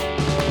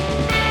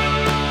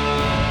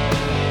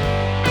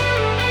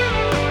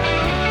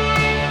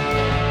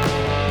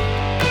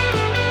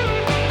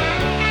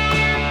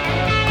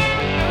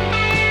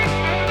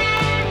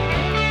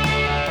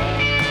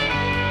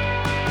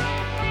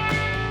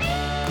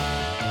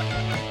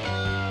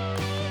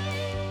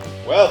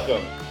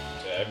Welcome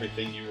to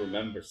Everything You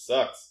Remember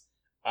Sucks.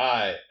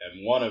 I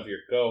am one of your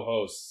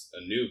co-hosts,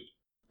 Anoop.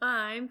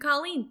 I'm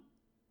Colleen.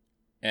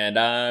 And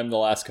I'm the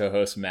last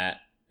co-host,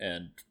 Matt.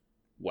 And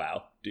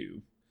wow,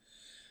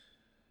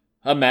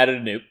 I'm mad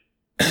at Anoop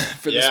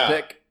for this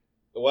pick.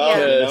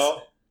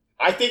 Well,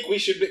 I think we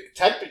should be...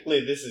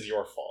 Technically, this is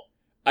your fault.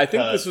 I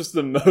think this was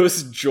the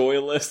most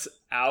joyless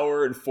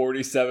hour and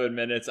 47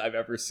 minutes I've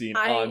ever seen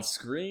on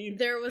screen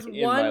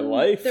in my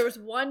life. There was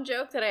one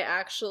joke that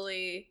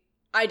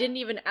I didn't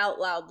even out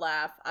loud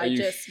laugh. I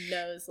just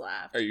nose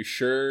laughed. Are you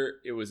sure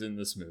it was in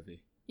this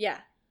movie? Yeah.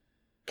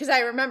 Because I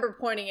remember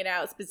pointing it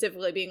out,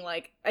 specifically being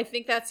like, I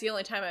think that's the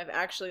only time I've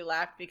actually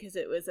laughed because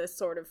it was a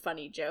sort of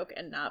funny joke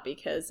and not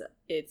because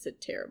it's a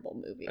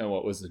terrible movie. And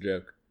what was the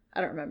joke?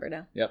 I don't remember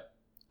now. Yep.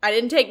 I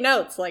didn't take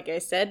notes, like I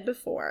said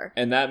before.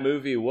 And that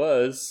movie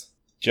was...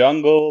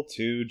 Jungle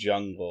to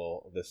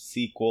Jungle, the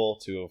sequel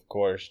to, of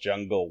course,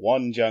 Jungle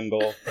 1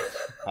 Jungle.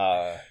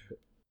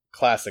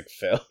 Classic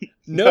film.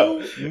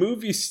 No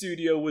movie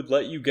studio would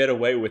let you get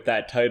away with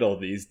that title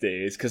these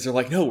days, because they're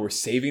like, no, we're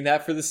saving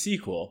that for the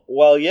sequel.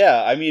 Well,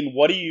 yeah, I mean,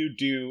 what do you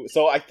do?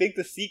 So I think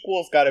the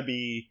sequel's got to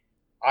be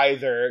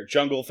either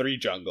Jungle 3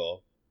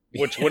 Jungle,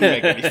 which wouldn't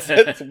make any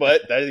sense,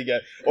 but there you go.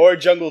 Or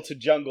Jungle to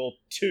Jungle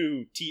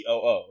 2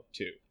 TOO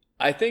 2.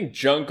 I think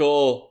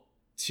Jungle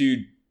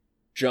to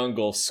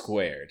Jungle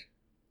Squared.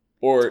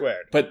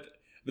 Squared. But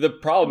the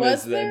problem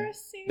is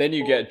then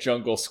you get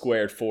Jungle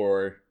Squared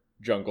for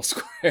Jungle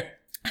Squared.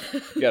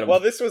 Well,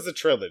 this was a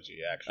trilogy,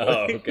 actually.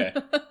 Oh, okay.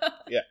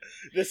 Yeah.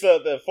 This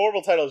the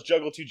formal title is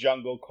Jungle to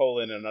Jungle,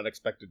 An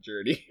Unexpected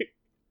Journey.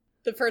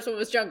 The first one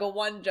was Jungle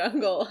 1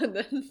 Jungle, and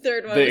then the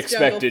third one was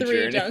Jungle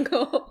 3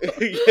 Jungle.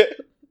 Yeah.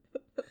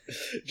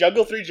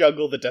 Jungle 3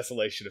 Jungle, The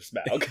Desolation of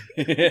Smaug.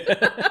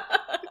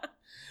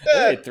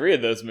 Hey, 3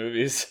 of those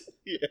movies.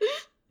 Yeah.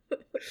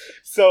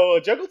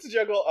 So, Jungle to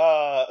Jungle,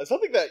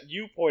 something that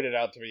you pointed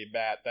out to me,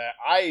 Matt, that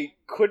I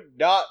could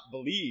not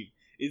believe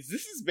is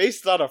this is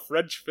based on a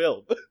French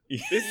film.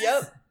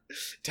 Yep.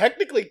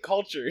 Technically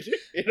cultured,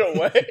 in a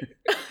way.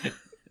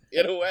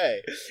 In a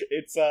way.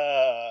 It's,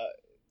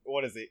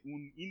 what is it?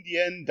 Un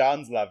Indien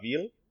dans la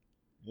ville?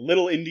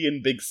 Little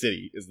Indian Big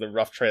City is the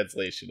rough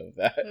translation of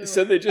that.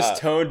 So they just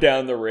toned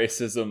down the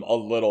racism a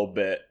little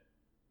bit.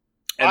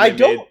 Did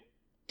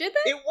they?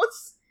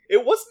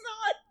 It was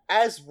not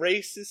as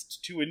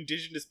racist to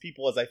indigenous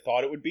people as I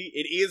thought it would be.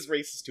 It is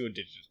racist to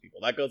indigenous people.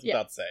 That goes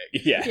without saying.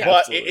 Yeah,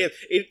 but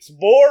it's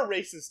more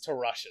racist to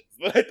Russians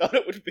than I thought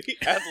it would be,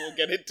 as we'll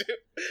get into.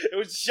 It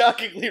was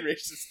shockingly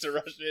racist to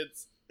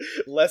Russians,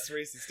 less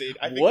racist to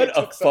I think what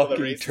took a some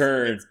fucking of the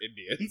turn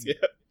Indians.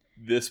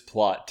 This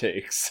plot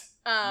takes.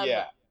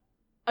 Yeah.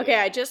 Okay,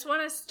 I just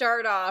want to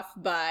start off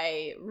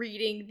by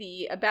reading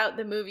the About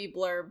the Movie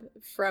blurb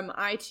from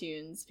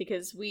iTunes,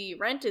 because we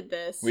rented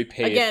this. We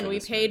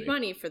paid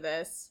money for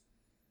this.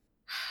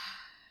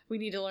 We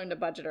need to learn to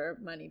budget our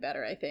money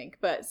better, I think.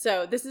 But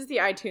so this is the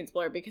iTunes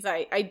blurb, because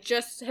I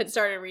just had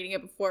started reading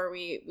it before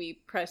we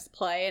pressed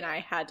play, and I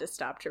had to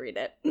stop to read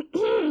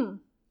it.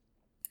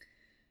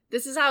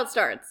 This is how it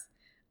starts.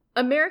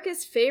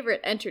 America's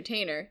favorite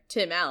entertainer,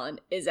 Tim Allen,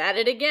 is at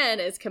it again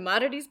as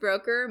commodities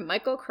broker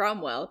Michael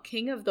Cromwell,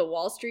 king of the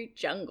Wall Street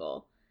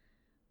jungle.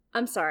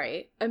 I'm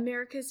sorry,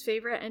 America's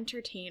favorite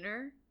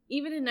entertainer?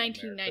 Even in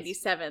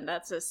 1997,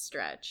 that's a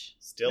stretch.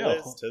 Still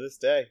is, to this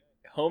day.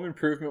 Home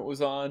Improvement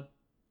was on.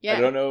 Yeah.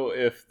 I don't know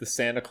if the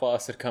Santa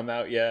Claus had come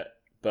out yet,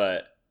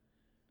 but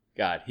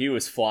God, he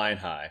was flying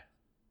high.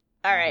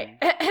 All right.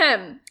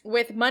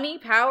 With money,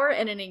 power,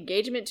 and an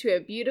engagement to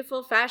a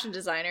beautiful fashion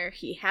designer,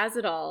 he has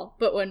it all.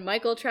 But when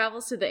Michael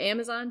travels to the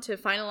Amazon to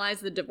finalize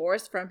the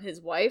divorce from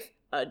his wife,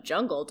 a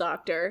jungle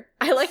doctor.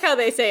 I like how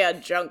they say a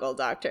jungle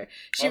doctor.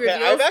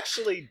 I've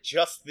actually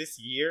just this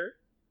year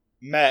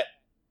met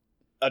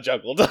a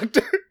jungle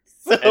doctor.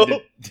 So...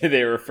 And did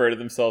they refer to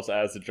themselves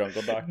as a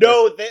jungle doctor?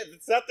 No,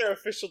 it's not their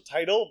official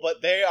title,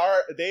 but they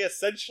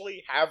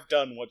essentially have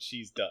done what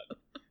she's done.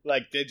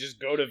 Like, they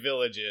just go to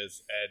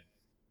villages and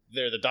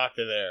they're the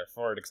doctor there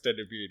for an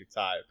extended period of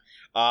time.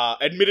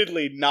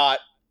 Admittedly, not,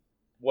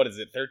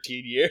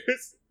 13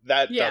 years?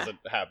 That doesn't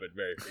happen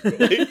very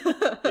frequently.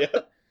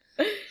 Yeah.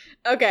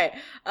 Okay.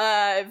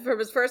 From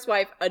his first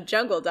wife, a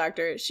jungle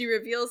doctor, she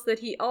reveals that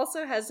he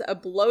also has a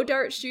blow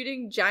dart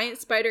shooting, giant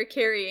spider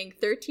carrying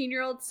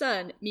 13-year-old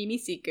son, Mimi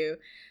Siku.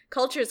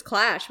 Cultures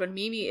clash when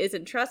Mimi is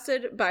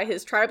entrusted by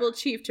his tribal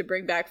chief to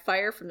bring back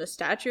fire from the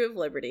Statue of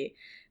Liberty.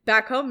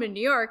 Back home in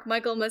New York,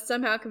 Michael must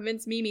somehow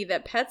convince Mimi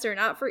that pets are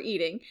not for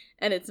eating,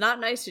 and it's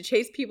not nice to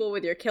chase people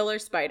with your killer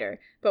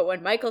spider. But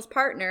when Michael's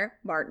partner,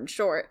 Martin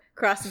Short,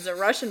 crosses a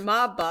Russian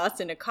mob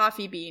boss in a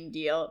coffee bean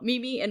deal,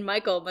 Mimi and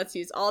Michael must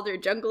use all their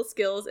jungle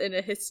skills in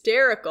a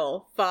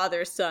hysterical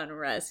father-son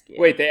rescue.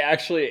 Wait, they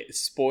actually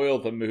spoil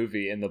the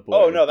movie in the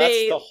blurb. Oh, no,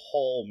 that's the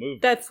whole movie.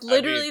 That's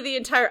literally the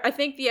entire... I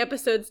think the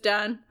episode's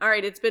done. All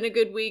right, it's been a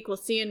good week. We'll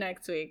see you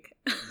next week.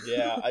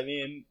 Yeah, I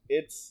mean,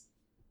 it's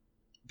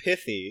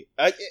pithy.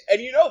 And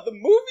the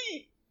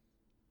movie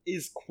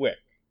is quick.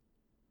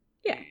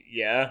 Yeah.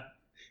 Yeah.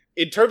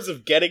 In terms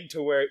of getting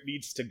to where it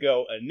needs to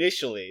go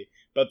initially,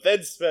 but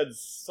then spends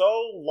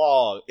so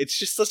long. It's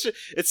just such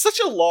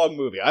a long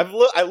movie. I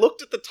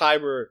looked at the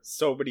timer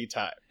so many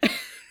times.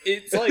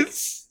 It's like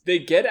they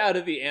get out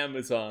of the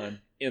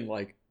Amazon in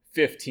like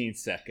 15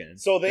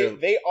 seconds. So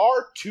they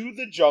are to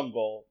the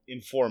jungle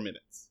in 4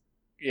 minutes.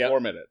 Yeah,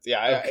 4 minutes.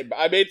 Yeah, okay.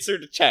 I made sure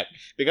to check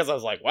because I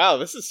was like, wow,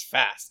 this is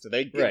fast.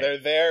 They're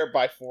there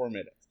by 4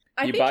 minutes.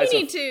 I think you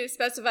need to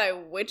specify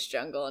which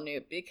jungle,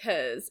 Anoop,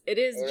 because it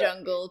is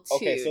jungle 2.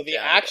 Okay, so the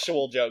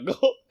actual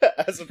jungle,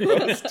 as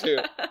opposed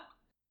to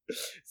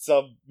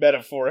some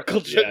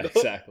metaphorical jungle. Yeah,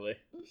 exactly.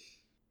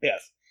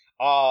 Yes.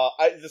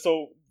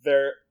 So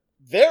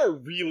they're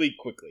really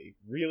quickly.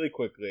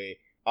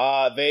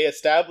 They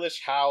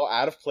establish how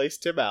out of place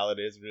Tim Allen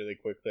is really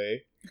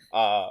quickly.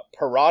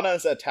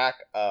 Piranhas attack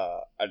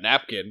a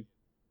napkin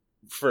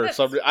for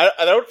some reason.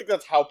 I don't think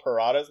that's how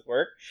piranhas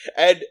work,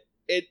 and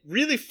it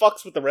really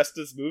fucks with the rest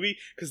of this movie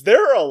because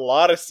there are a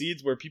lot of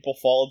scenes where people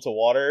fall into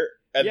water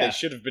and they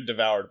should have been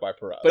devoured by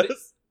piranhas. But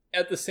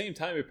at the same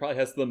time, it probably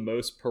has the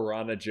most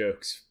piranha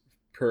jokes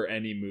per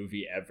any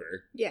movie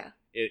ever. Yeah.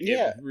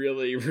 It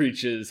really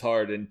reaches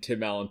hard, and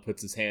Tim Allen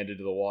puts his hand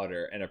into the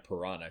water, and a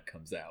piranha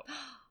comes out.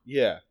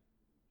 Yeah.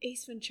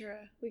 Ace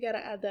Ventura. We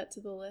gotta add that to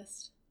the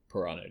list.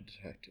 Piranha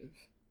Detective.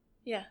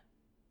 Yeah.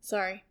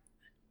 Sorry.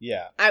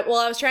 Yeah. I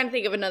was trying to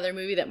think of another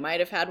movie that might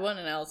have had one,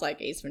 and I was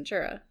like, Ace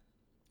Ventura.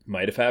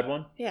 Might have had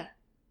one? Yeah.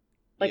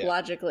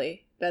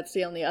 Logically. That's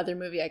the only other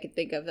movie I could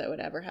think of that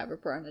would ever have a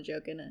piranha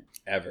joke in it.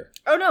 Ever.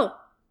 Oh, no.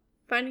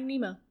 Finding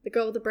Nemo. The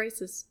girl with the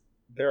braces.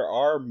 There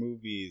are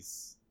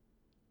movies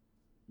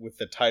with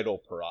the title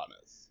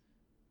Piranhas,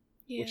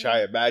 which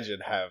I imagine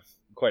have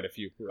quite a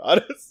few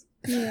piranhas.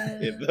 Yeah.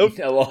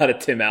 A lot of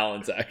Tim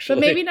Allens, actually.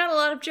 But maybe not a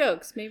lot of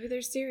jokes. Maybe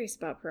they're serious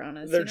about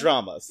piranhas. They're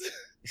dramas.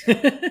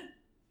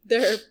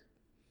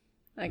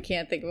 I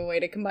can't think of a way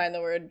to combine the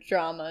word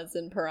dramas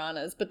and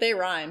piranhas, but they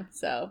rhyme,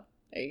 so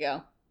there you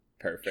go.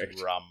 Perfect.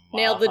 Drama.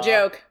 Nailed the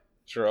joke.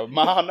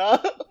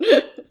 Dramana.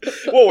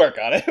 We'll work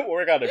on it. We'll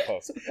work on it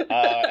post.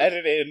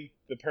 Edit in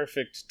the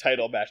perfect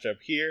title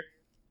mashup here.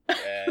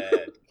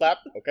 And clap.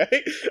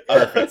 Okay.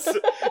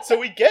 So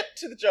we get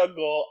to the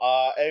jungle,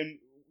 and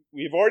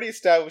we've already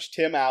established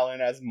Tim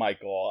Allen as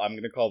Michael. I'm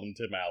going to call him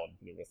Tim Allen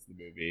for the rest of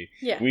the movie.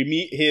 Yeah. We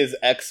meet his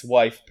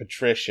ex-wife,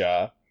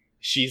 Patricia.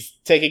 She's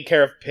taking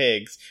care of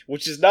pigs,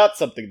 which is not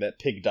something that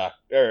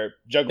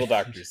jungle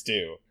doctors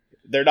do.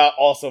 They're not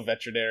also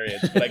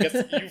veterinarians, but I guess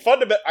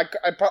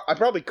I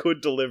probably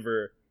could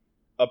deliver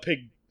a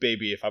pig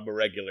baby if I'm a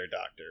regular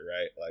doctor,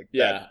 right? Like,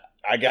 yeah,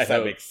 I guess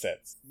that makes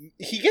sense.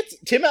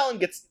 Tim Allen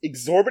gets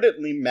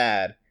exorbitantly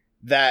mad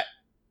that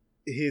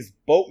his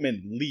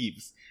boatman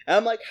leaves. And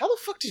I'm like, how the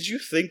fuck did you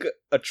think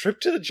a trip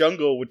to the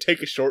jungle would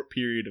take a short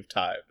period of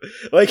time?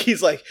 Like,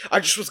 he's like,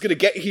 I just was gonna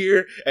get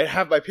here and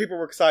have my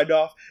paperwork signed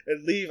off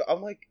and leave.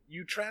 I'm like,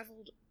 you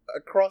traveled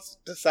across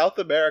to South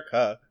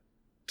America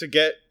to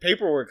get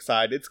paperwork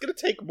signed. It's gonna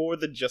take more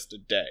than just a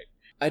day.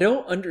 I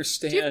don't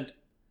understand.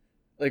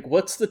 Like,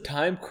 what's the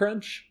time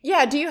crunch?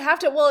 Yeah, do you have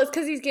to... Well, it's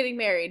because he's getting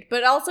married.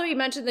 But also he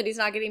mentioned that he's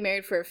not getting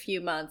married for a few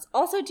months.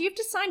 Also, do you have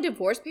to sign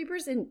divorce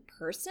papers in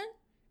person?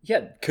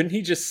 Yeah, couldn't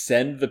he just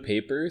send the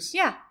papers?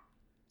 Yeah.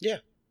 Yeah.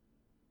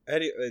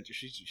 Eddie,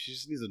 she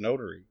just needs a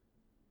notary.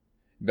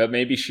 But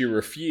maybe she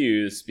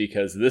refused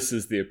because this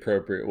is the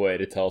appropriate way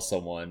to tell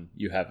someone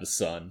you have a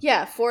son.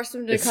 Yeah, force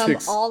him to come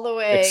all the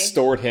way...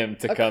 Extort him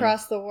to come...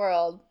 across the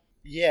world.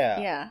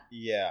 Yeah.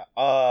 Yeah.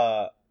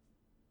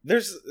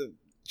 There's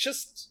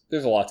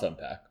a lot to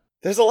unpack.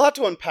 There's a lot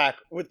to unpack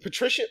with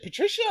Patricia.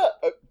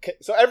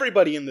 So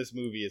everybody in this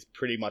movie is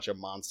pretty much a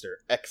monster,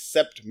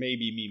 except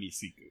maybe Mimi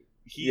Siku.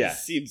 He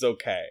seems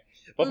okay.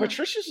 But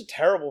Patricia's a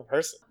terrible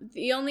person.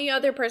 The only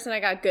other person I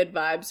got good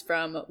vibes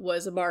from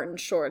was Martin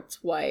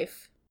Short's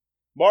wife.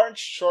 Martin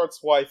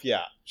Short's wife,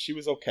 yeah. She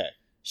was okay.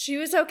 She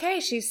was okay.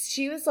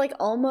 She was like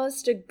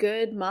almost a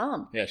good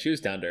mom. Yeah, she was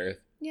down to earth.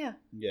 Yeah.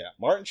 Yeah.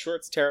 Martin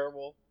Short's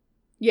terrible.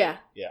 Yeah.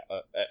 Yeah.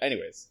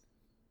 Anyways.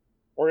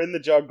 We're in the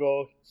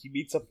jungle. He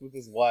meets up with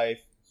his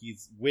wife.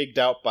 He's wigged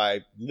out by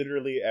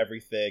literally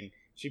everything.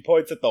 She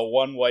points at the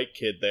one white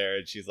kid there,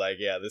 and she's like,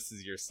 yeah, this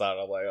is your son.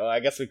 I'm like, oh, I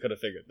guess we could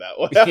have figured that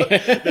one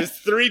out. There's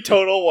 3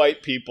 total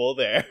white people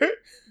there.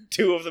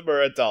 2 of them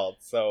are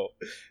adults. So,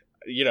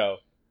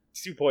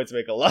 2 points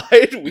make a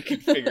line. We can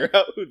figure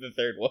out who the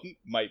third one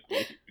might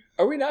be.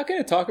 Are we not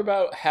going to talk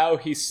about how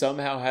he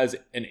somehow has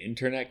an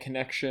internet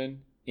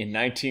connection in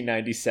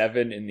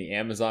 1997 in the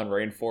Amazon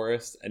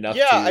rainforest?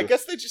 I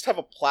guess they just have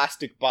a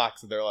plastic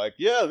box, and they're like,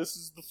 yeah, this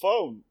is the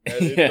phone.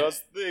 And it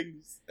does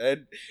things.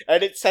 And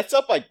it sets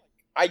up, like,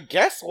 I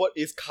guess what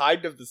is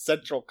kind of the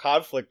central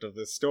conflict of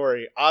this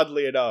story,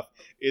 oddly enough,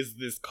 is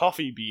this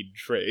coffee bean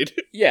trade.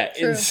 Yeah,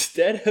 True.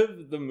 Instead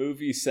of the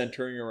movie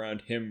centering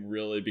around him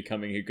really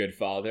becoming a good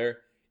father,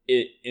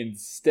 it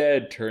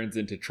instead turns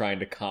into trying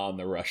to con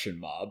the Russian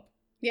mob.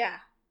 Yeah.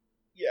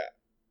 Yeah,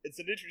 it's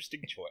an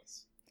interesting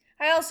choice.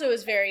 I also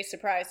was very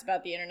surprised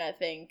about the internet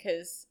thing,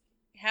 because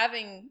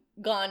having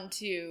gone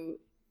to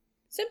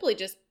simply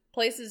just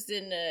places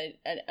in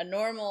a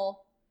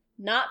normal,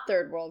 not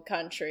third world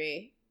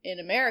country in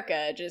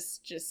America,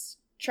 just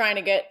trying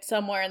to get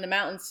somewhere in the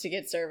mountains to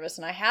get service,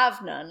 and I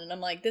have none. And I'm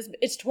like,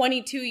 it's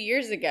 22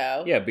 years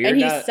ago. Yeah, but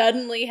he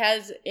suddenly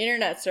has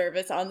internet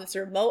service on this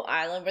remote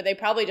island where they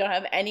probably don't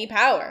have any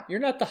power. You're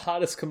not the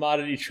hottest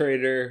commodity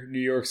trader New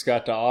York's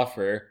got to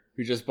offer,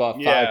 who just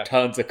bought 5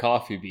 tons of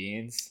coffee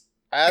beans.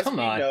 As we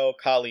know,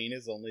 Colleen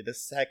is only the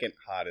second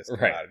hottest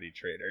commodity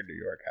trader New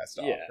York has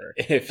to offer.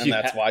 And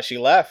that's why she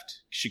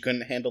left. She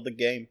couldn't handle the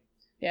game.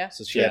 Yeah.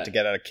 So she had to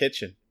get out of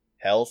kitchen.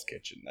 Hell's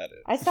Kitchen, that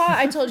is. I thought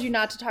I told you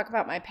not to talk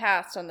about my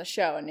past on the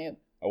show, Anoop.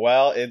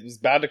 Well, it was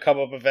bound to come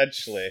up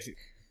eventually. It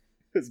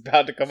was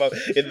bound to come up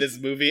in this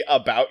movie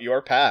about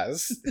your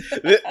past.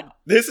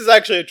 This is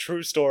actually a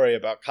true story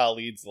about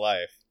Colleen's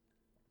life.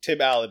 Tim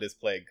Allen is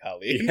playing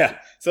Colleen. Yeah.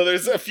 So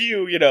there's a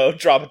few,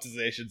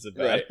 dramatizations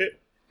about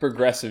it.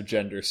 Progressive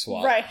gender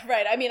swap.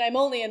 Right. I mean, I'm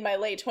only in my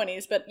late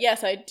 20s, but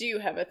yes, I do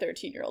have a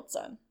 13-year-old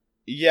son.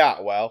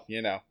 Yeah, well,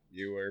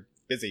 you were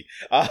busy.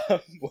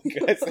 What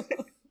can I say?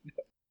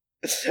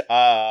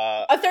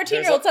 A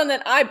 13-year-old son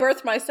that I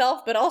birthed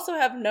myself, but also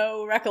have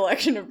no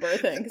recollection of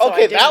birthing. So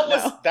okay,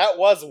 that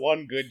was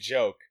one good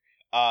joke,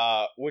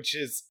 which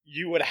is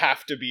you would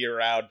have to be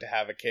around to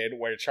have a kid.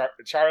 Where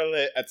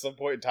Charlotte at some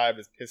point in time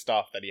is pissed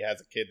off that he has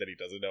a kid that he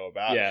doesn't know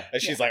about,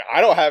 and she's like, "I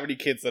don't have any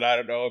kids that I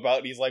don't know about,"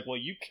 and he's like, "Well,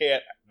 you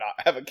can't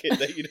not have a kid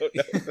that you don't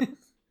know about."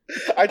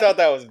 I thought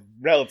that was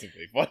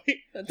relatively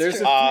funny.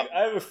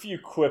 I have a few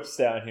quips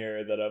down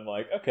here that I'm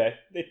like, okay,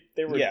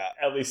 they were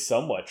at least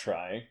somewhat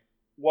trying.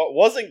 What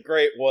wasn't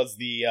great was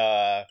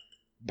the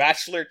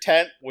bachelor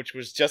tent, which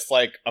was just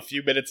like a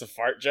few minutes of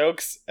fart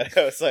jokes. And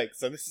I was like,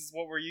 so this is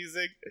what we're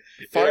using?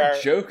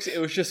 Fart jokes? It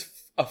was just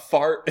a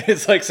fart.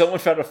 It's like someone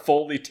found a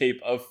Foley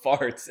tape of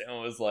farts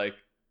and was like...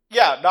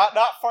 Yeah, not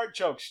fart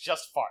jokes,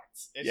 just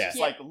farts. It's just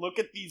like, look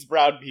at these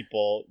brown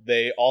people.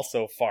 They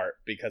also fart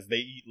because they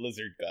eat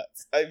lizard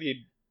guts. I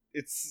mean,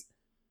 it's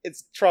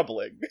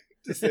troubling,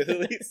 to say the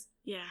least.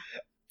 Yeah.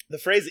 The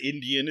phrase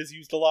Indian is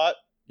used a lot,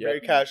 very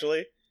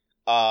casually.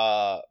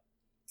 Fine.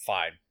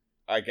 Fine.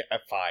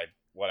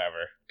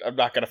 Whatever. I'm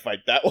not gonna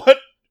fight that one.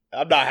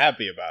 I'm not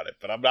happy about it,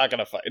 but I'm not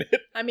gonna fight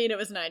it. I mean, it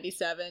was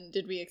 97.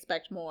 Did we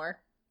expect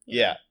more?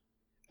 Yeah.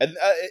 And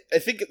I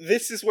think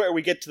this is where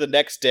we get to the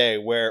next day,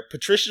 where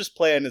Patricia's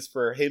plan is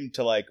for him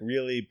to, like,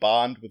 really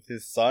bond with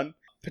his son.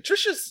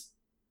 Patricia's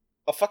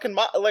a fucking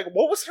what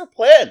was her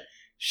plan?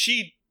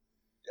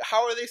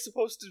 How are they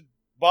supposed to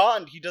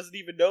bond? He doesn't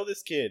even know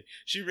this kid.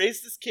 She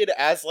raised this kid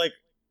as, like,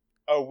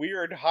 a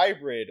weird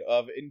hybrid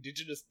of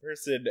indigenous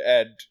person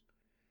and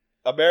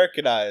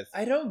Americanized.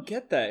 I don't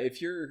get that.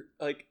 If you're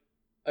like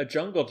a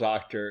jungle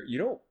doctor,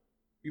 you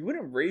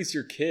wouldn't raise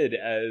your kid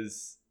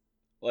as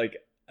like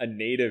a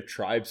native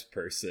tribes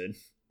person.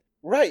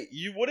 Right.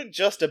 You wouldn't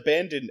just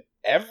abandon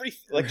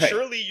everything. Like,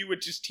 surely you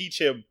would just teach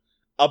him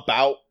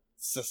about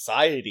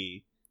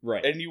society.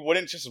 Right. And you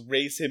wouldn't just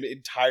raise him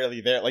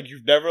entirely there. Like,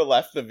 you've never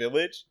left the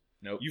village.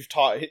 Nope.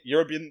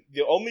 You've been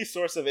the only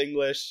source of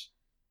English.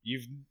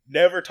 You've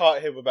never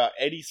taught him about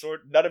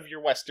none of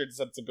your Western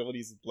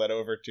sensibilities have bled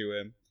over to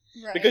him.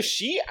 Right. Because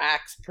she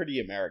acts pretty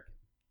American.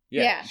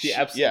 Yeah. She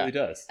absolutely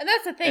does. And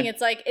that's the thing.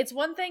 It's like, it's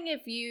one thing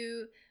if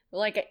you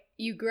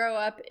grow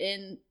up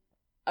in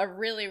a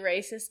really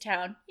racist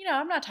town.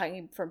 I'm not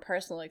talking from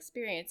personal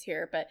experience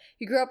here, but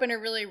you grew up in a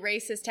really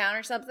racist town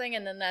or something,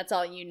 and then that's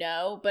all you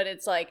know. But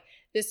it's like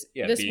this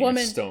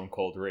woman, stone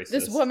cold racist.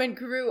 This woman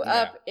grew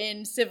up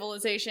in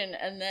civilization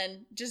and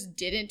then just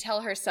didn't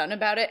tell her son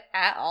about it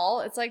at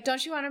all. It's like,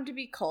 don't you want him to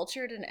be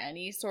cultured in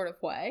any sort of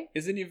way?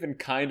 Isn't even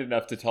kind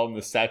enough to tell him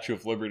the Statue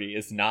of Liberty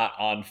is not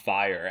on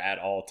fire at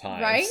all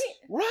times. Right?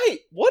 Right.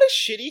 What a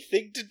shitty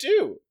thing to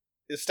do.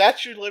 The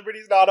Statue of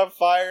Liberty's not on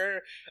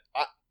fire.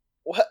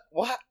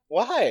 What?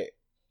 Why?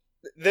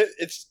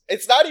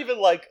 It's not even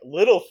like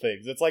little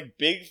things. It's like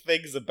big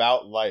things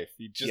about life.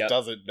 He just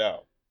doesn't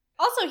know.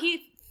 Also,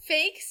 he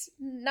fakes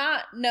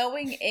not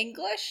knowing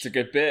English. It's a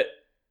good bit.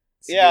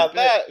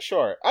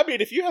 Sure. I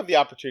mean, if you have the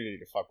opportunity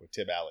to fuck with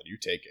Tim Allen, you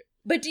take it.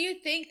 But do you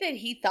think that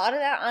he thought of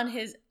that on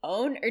his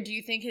own, or do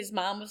you think his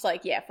mom was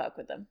like, yeah, fuck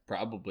with him?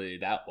 Probably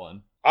that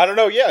one. I don't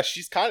know. Yeah,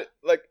 she's kind of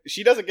like,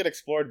 she doesn't get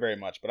explored very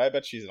much, but I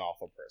bet she's an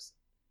awful person.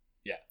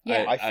 Yeah.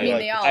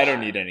 I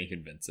don't need any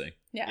convincing.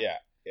 Yeah.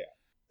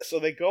 So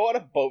they go on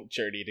a boat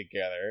journey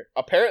together.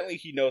 Apparently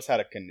he knows how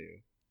to canoe.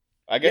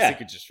 I guess he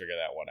could just figure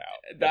that one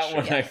out.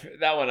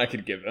 That one I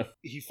could give him.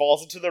 He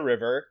falls into the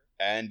river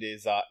and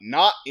is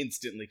not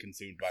instantly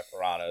consumed by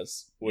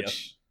piranhas,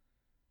 which,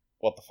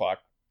 what the fuck?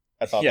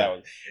 I thought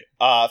that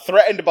was...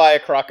 threatened by a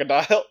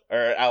crocodile,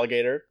 or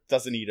alligator.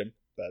 Doesn't eat him,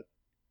 but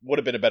would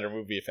have been a better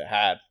movie if it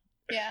had.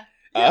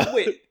 Yeah.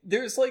 Wait,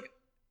 there's like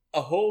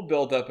a whole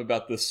build-up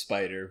about the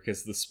spider,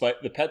 because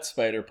the pet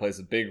spider plays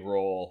a big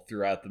role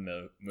throughout the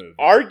movie.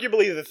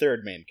 Arguably the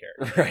third main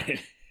character. Right.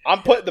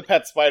 I'm putting the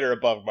pet spider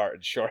above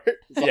Martin Short.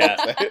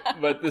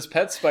 But this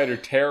pet spider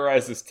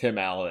terrorizes Tim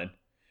Allen,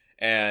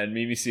 and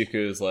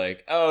Mimisiku is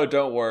like, oh,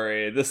 don't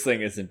worry, this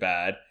thing isn't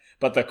bad.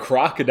 But the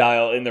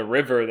crocodile in the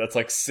river that's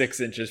like 6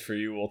 inches for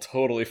you will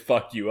totally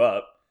fuck you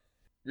up.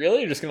 Really?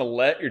 You're just going to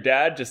let your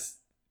dad just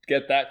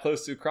get that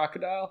close to a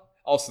crocodile?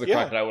 Also, the Yeah.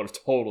 crocodile would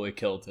have totally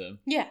killed him.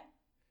 Yeah.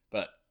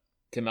 But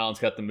Tim Allen's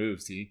got the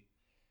moves. He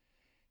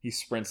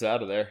sprints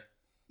out of there.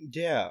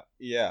 Yeah.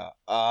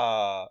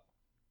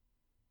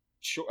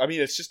 Sure. I mean,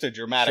 it's just a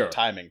dramatic Sure.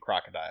 timing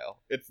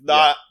crocodile. It's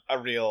not a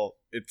real.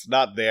 It's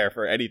not there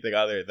for anything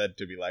other than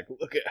to be like,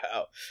 look at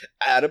how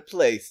out of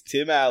place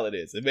Tim Allen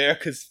is,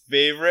 America's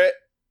favorite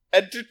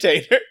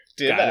entertainer.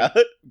 Tim Got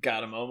Allen.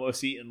 Got him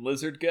almost eating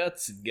lizard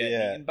guts and getting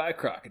Yeah. eaten by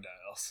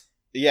crocodiles.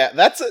 Yeah,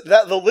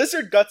 the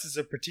lizard guts is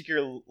a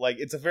particular, like,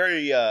 it's a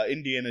very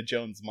Indiana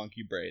Jones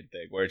monkey brain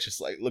thing where it's just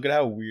like, look at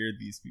how weird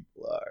these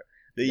people are.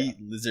 They eat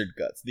lizard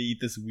guts. They eat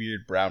this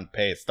weird brown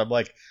paste. I'm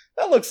like,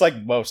 that looks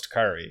like most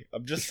curry.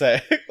 I'm just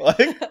saying, like,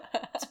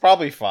 it's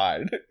probably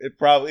fine. It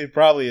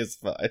probably is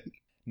fine.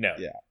 No,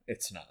 Yeah.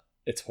 it's not.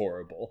 It's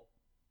horrible.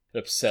 It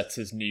upsets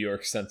his New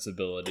York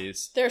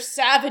sensibilities. They're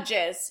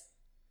savages.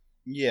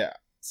 Yeah,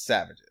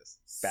 savages.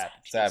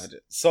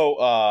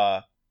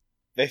 So,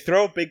 they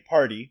throw a big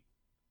party.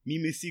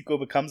 Mimisico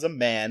becomes a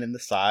man in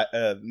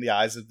the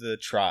eyes of the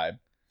tribe,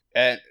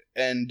 and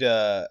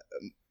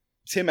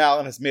Tim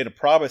Allen has made a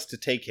promise to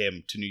take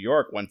him to New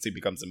York once he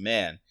becomes a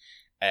man.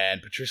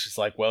 And Patricia's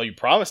like, well, you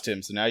promised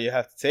him, so now you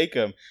have to take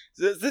him.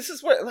 This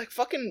is what, like,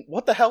 fucking,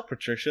 what the hell,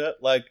 Patricia?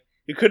 Like,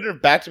 you couldn't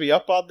have backed me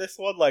up on this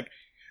one? Like,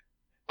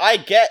 I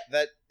get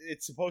that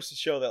it's supposed to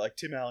show that, like,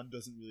 Tim Allen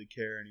doesn't really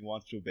care and he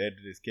wants to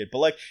abandon his kid. But,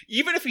 like,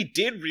 even if he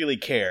did really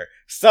care,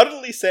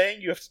 suddenly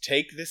saying you have to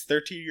take this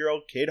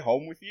 13-year-old kid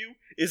home with you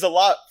is a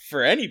lot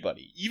for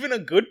anybody. Even a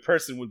good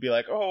person would be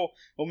like, oh,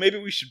 well, maybe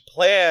we should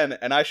plan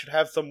and I should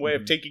have some way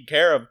of taking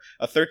care of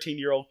a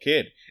 13-year-old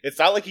kid. It's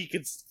not like he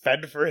can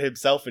fend for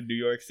himself in New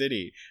York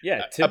City.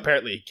 Yeah,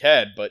 Apparently he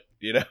can, but,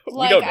 you know, we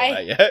Like, don't know I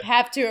that yet.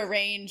 have to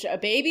arrange a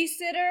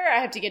babysitter. I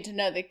have to get to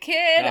know the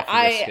kid. Not for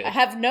I this kid.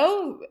 have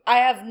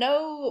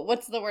no,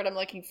 what's the word I'm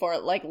looking for?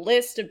 Like,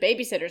 list of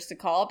babysitters to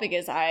call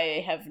because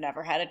I have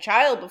never had a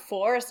child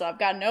before, so I've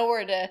got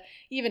nowhere to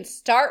even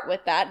start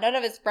with that. None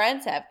of his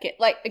friends have kids,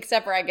 like,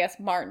 except for, I guess,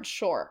 Martin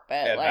Short.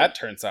 But, And like, that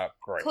turns out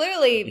great.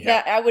 clearly, Yeah.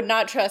 that I would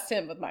not trust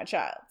him with my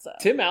child. So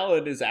Tim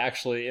Allen is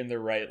actually in the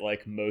right,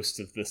 like, most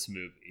of this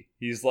movie.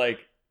 He's, like,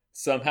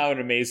 somehow an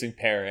amazing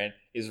parent,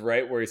 is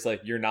right where he's like,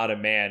 you're not a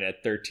man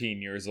at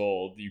 13 years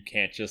old. You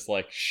can't just,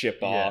 like, ship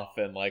Yeah. off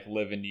and, like,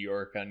 live in New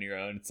York on your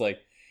own. It's like,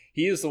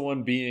 he is the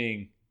one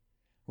being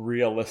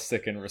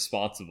realistic and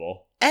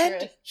responsible. And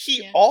Truth,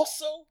 he yeah.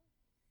 also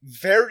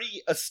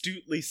very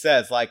astutely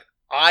says, like,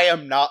 I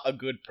am not a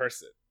good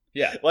person.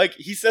 Yeah. Like,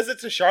 he says it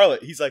to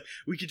Charlotte. He's like,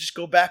 we could just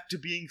go back to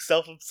being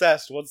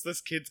self-obsessed once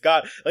this kid's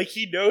got... Like,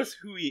 he knows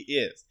who he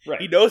is.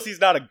 Right. He knows he's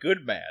not a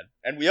good man.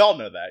 And we all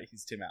know that.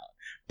 He's Tim Allen.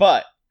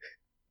 But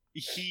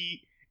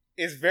he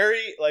is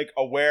very, like,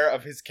 aware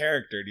of his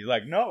character. And he's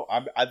like, no,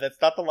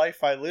 that's not the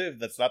life I live.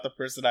 That's not the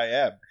person I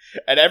am.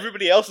 And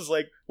everybody else is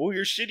like, well,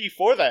 you're shitty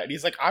for that. And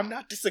he's like, I'm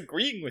not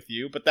disagreeing with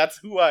you, but that's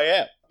who I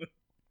am.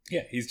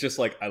 Yeah, he's just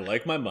like, I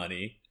like my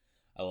money.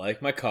 I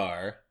like my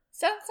car.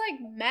 sounds like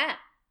Matt.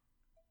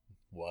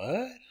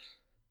 What?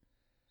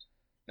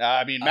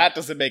 I mean, Matt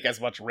doesn't make as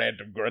much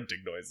random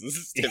grunting noises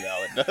as Tim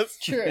Allen does.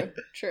 True.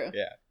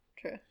 Yeah.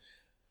 True.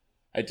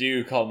 I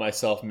do call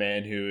myself a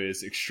man who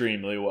is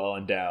extremely well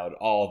endowed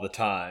all the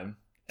time.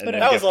 And But then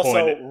That get was also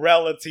pointed-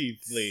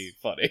 relatively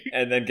funny.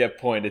 and then get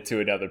pointed to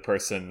another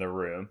person in the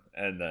room,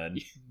 and then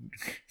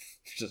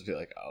just be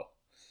like, "Oh,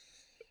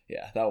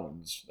 yeah, that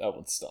one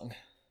stung."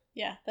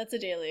 Yeah, that's a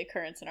daily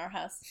occurrence in our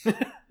house.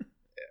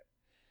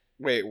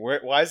 Wait,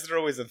 why is there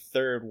always a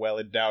third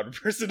well-endowed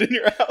person in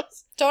your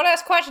house? Don't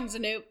ask questions,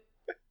 Anoop.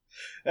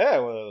 Yeah,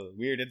 well,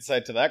 weird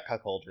insight to that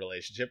cuckold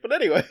relationship. But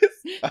anyways,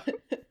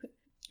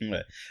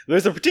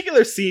 there's a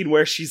particular scene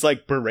where she's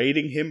like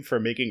berating him for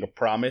making a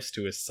promise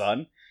to his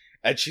son.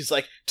 And she's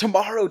like,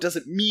 tomorrow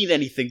doesn't mean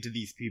anything to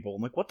these people.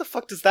 I'm like, what the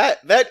fuck does that?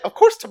 Of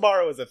course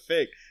tomorrow is a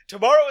thing.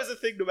 Tomorrow is a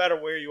thing no matter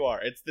where you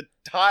are. It's the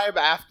time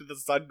after the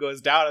sun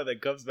goes down and then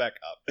comes back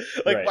up.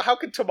 Like, Right. well, how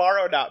can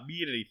tomorrow not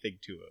mean anything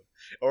to him?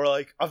 Or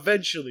like,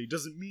 eventually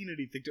doesn't mean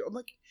anything to him. I'm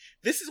like,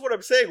 this is what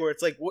I'm saying, where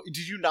it's like,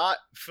 did you not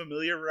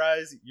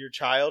familiarize your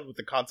child with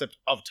the concept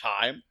of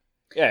time?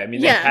 Yeah, I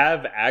mean, Yeah. they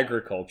have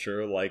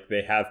agriculture, like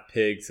they have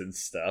pigs and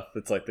stuff.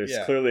 It's like there's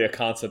Yeah. clearly a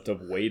concept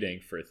of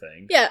waiting for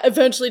things. Yeah,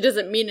 eventually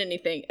doesn't mean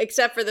anything,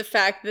 except for the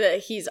fact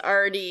that he's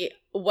already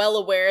well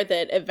aware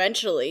that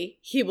eventually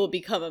he will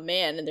become a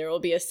man and there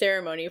will be a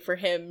ceremony for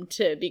him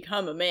to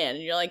become a man.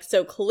 And you're like,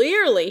 so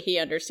clearly he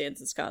understands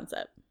this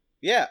concept.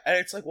 Yeah, and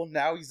it's like, well,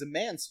 now he's a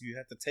man, so you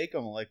have to take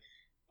him. I'm like,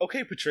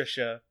 okay,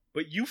 Patricia,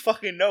 but you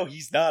fucking know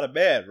he's not a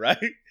man, right?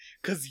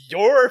 Because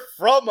you're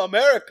from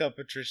America,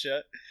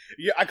 Patricia.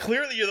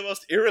 Clearly you're the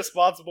most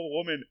irresponsible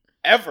woman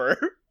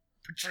ever,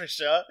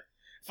 Patricia.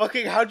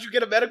 Fucking, how'd you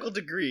get a medical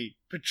degree,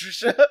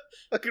 Patricia?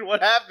 Fucking,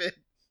 what happened?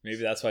 Maybe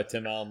that's why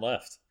Tim Allen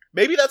left.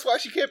 Maybe that's why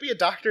she can't be a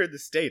doctor in the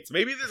States.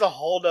 Maybe there's a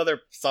whole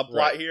other subplot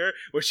Right. here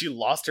where she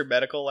lost her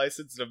medical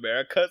license in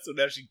America, so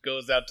now she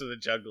goes out to the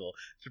jungle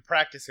to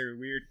practice her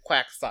weird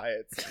quack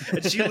science.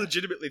 And she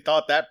legitimately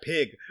thought that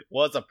pig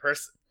was a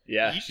person.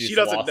 Yeah, she she's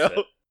doesn't lost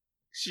know. it.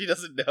 She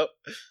doesn't know.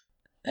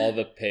 All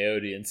the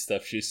peyote and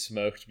stuff she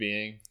smoked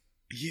being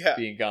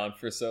gone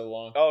for so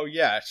long. Oh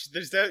yeah,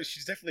 she's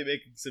definitely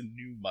making some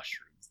new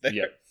mushrooms there.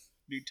 Yep.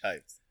 New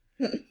types.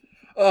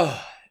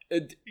 Oh,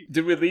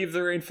 did we leave the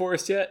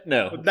rainforest yet?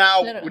 No.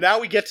 Now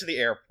we get to the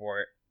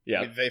airport.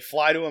 Yeah. They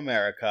fly to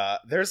America.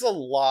 There's a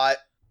lot,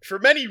 for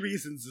many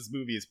reasons, this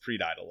movie is pre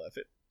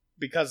 9/11.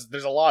 Because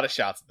there's a lot of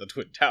shots at the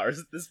Twin Towers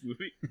in this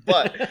movie.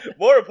 But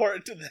more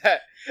important to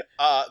that,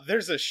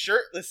 there's a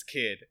shirtless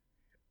kid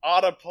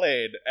on a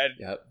plane,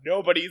 and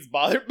nobody's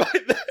bothered by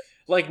that.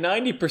 Like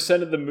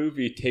 90% of the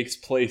movie takes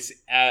place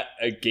at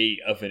a gate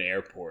of an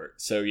airport.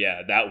 So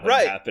yeah, that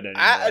wouldn't happen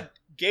anymore. At a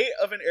gate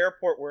of an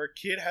airport where a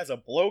kid has a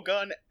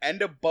blowgun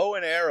and a bow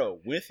and arrow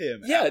with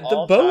him. Yeah,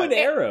 the bow and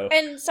arrow.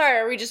 And sorry,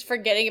 are we just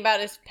forgetting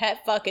about his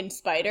pet fucking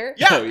spider?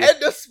 Yeah, and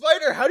a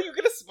spider. How do you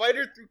get a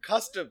spider through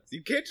customs?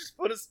 You can't just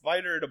put a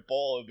spider in a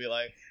bowl and be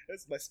like,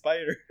 "That's my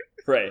spider."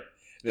 Right.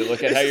 They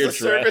look at how you're dressed.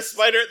 Service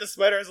spider. The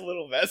spider has a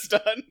little vest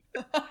on.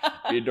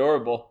 Be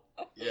adorable.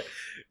 Yeah.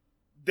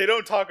 They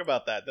don't talk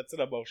about that. That's an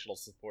emotional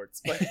support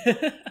spider.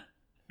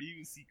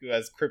 Mimi Siku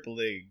has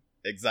crippling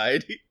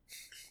anxiety.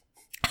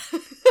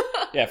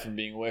 Yeah, from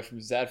being away from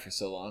his dad for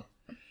so long.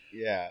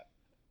 Yeah.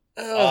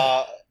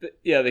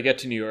 They get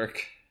to New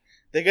York.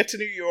 They get to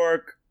New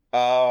York.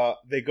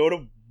 They go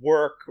to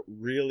work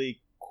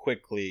really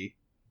quickly,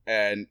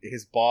 and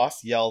his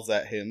boss yells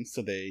at him,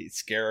 so they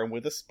scare him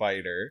with a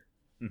spider.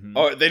 Mm-hmm.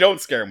 Oh, they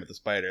don't scare him with a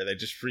spider. They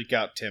just freak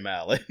out Tim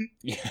Allen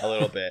a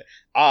little bit.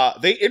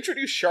 They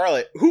introduce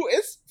Charlotte, who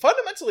is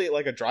fundamentally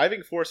like a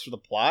driving force for the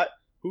plot,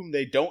 whom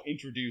they don't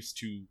introduce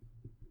to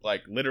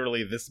like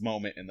literally this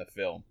moment in the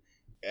film.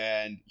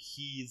 And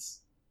he's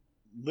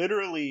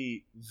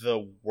literally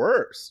the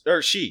worst.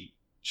 Or she.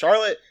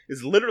 Charlotte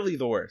is literally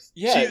the worst.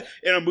 Yeah.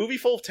 In a movie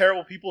full of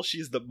terrible people,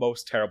 she's the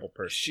most terrible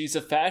person. She's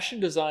a fashion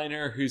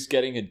designer who's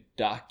getting a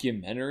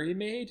documentary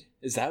made?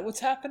 Is that what's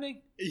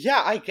happening?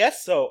 Yeah, I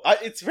guess so.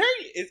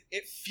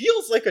 It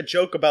feels like a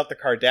joke about the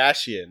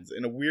Kardashians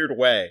in a weird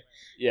way.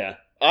 Yeah.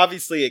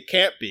 Obviously, it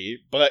can't be,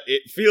 but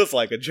it feels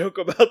like a joke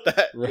about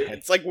that. Right.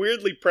 It's like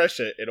weirdly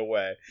prescient in a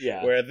way.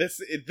 Yeah. Where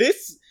this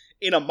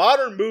in a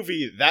modern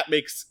movie, that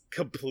makes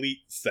complete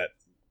sense.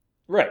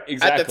 Right,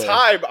 exactly. At the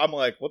time, I'm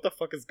like, what the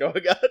fuck is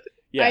going on?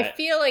 Yeah. I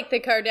feel like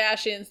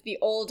the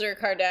older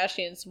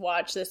Kardashians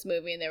watched this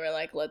movie and they were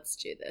like, let's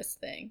do this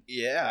thing.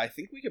 Yeah, I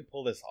think we can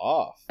pull this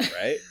off,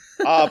 right?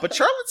 But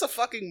Charlotte's a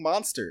fucking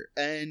monster.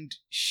 And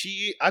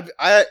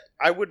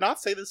I would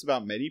not say this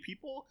about many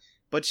people,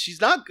 but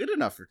she's not good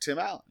enough for Tim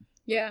Allen.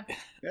 Yeah.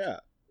 Yeah.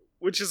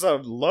 Which is a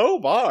low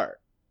bar.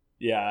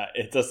 Yeah,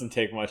 it doesn't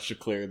take much to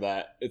clear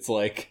that. It's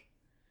like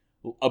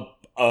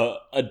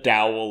a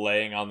dowel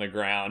laying on the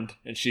ground,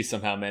 and she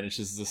somehow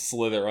manages to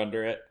slither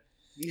under it.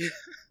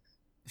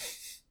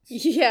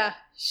 Yeah,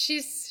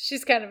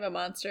 she's kind of a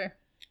monster.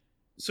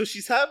 So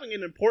she's having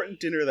an important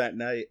dinner that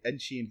night, and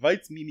she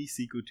invites Mimi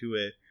Siku to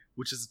it,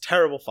 which is a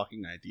terrible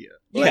fucking idea.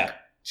 Like,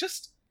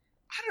 just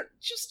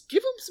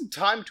give him some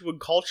time to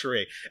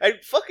enculturate. And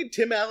fucking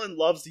Tim Allen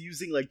loves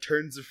using like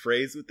turns of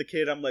phrase with the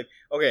kid. I'm like,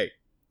 okay,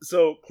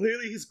 so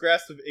clearly his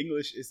grasp of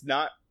English is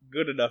not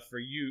good enough for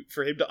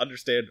him to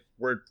understand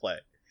wordplay.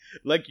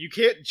 Like, you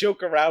can't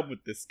joke around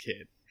with this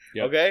kid.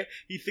 Yep. Okay?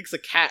 He thinks a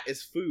cat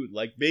is food.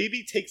 Like,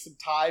 maybe take some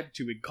time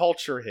to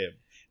enculture him,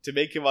 to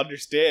make him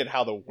understand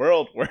how the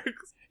world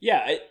works.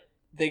 Yeah,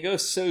 they go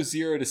so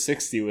 0 to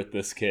 60 with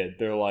this kid.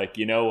 They're like,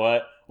 you know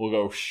what? We'll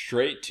go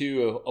straight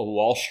to a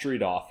Wall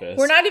Street office.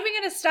 We're not even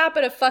going to stop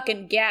at a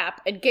fucking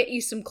Gap and get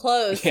you some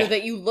clothes so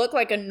that you look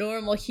like a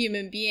normal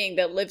human being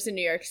that lives in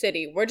New York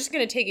City. We're just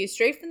going to take you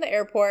straight from the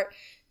airport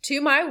to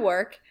my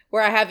work,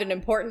 where I have an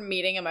important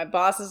meeting and my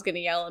boss is going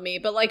to yell at me.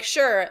 But like,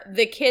 sure,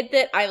 the kid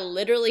that I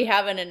literally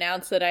haven't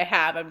announced that I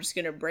have, I'm just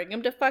going to bring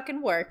him to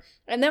fucking work.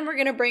 And then we're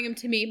going to bring him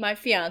to meet my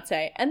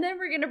fiance. And then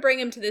we're going to bring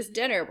him to this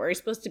dinner where he's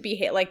supposed to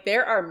be like,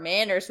 there are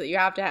manners that you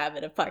have to have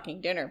at a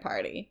fucking dinner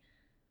party.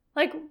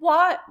 Like,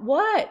 what?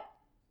 Why?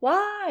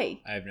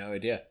 I have no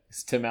idea.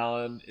 Tim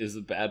Allen is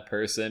a bad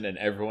person and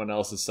everyone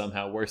else is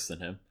somehow worse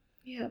than him.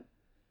 Yeah.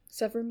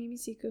 Except for Mimi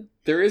Siku.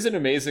 There is an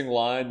amazing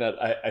line that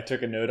I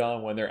took a note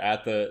on when they're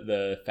at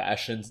the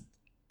fashion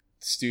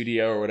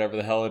studio or whatever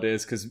the hell it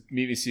is, because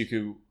Mimi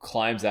Siku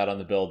climbs out on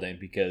the building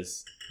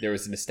because there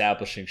was an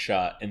establishing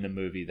shot in the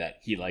movie that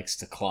he likes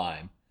to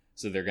climb.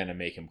 So they're going to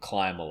make him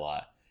climb a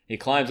lot. He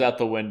climbs out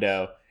the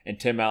window and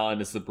Tim Allen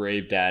is the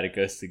brave dad who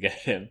goes to get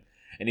him.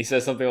 And he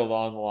says something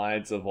along the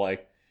lines of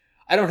like,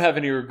 I don't have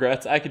any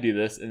regrets. I could do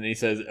this. And then he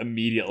says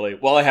immediately,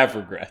 well, I have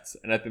regrets.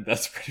 And I think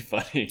that's pretty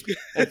funny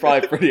and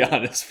probably pretty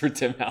honest for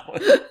Tim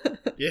Allen.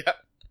 Yeah.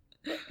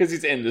 Because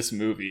he's in this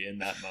movie in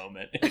that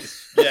moment.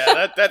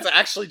 Yeah, that's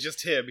actually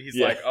just him. He's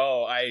like,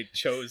 oh, I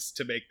chose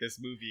to make this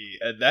movie,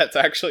 and that's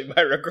actually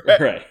my regret.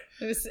 Right.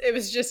 It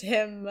was just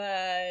him,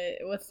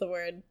 what's the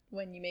word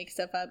when you make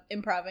stuff up?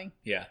 Improving.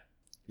 Yeah.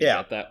 We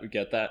get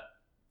that.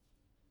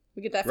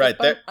 We get that right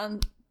there.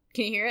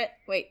 Can you hear it?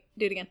 Wait,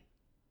 do it again.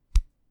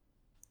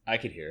 I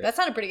could hear it. That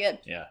sounded pretty good.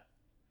 Yeah.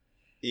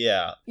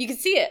 Yeah. You can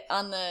see it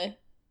on the...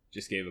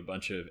 Just gave a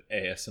bunch of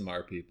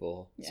ASMR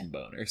people some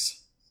boners.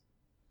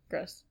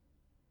 Gross.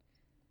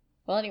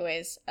 Well,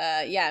 anyways,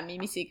 yeah,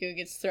 Mimisiku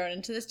gets thrown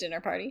into this dinner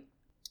party.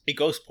 It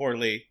goes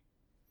poorly.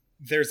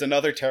 There's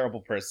another terrible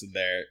person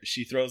there.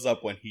 She throws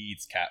up when he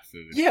eats cat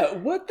food. Yeah,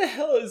 what the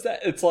hell is that?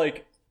 It's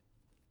like,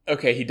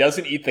 okay, he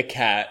doesn't eat the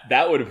cat.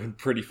 That would have been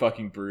pretty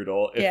fucking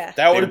brutal. If Yeah.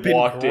 That would have they been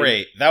walked in-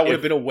 great. That would have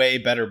if- been a way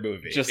better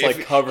movie. Just, If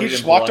like, covered He in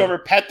just walked blood. over,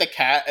 pet the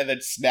cat, and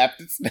then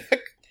snapped its neck.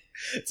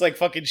 It's like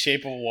fucking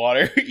Shape of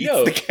Water. Eats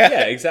No, the cat.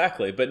 yeah,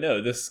 exactly. But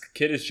no, this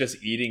kid is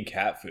just eating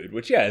cat food,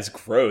 which, yeah, is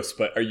gross,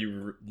 but are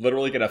you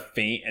literally going to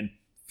faint and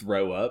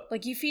throw up?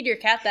 Like, you feed your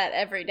cat that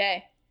every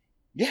day.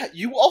 Yeah,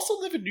 you also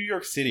live in New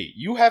York City.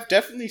 You have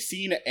definitely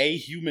seen a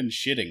human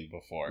shitting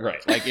before.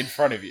 Right. Like, in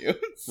front of you.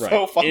 Right.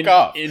 So fuck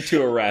off.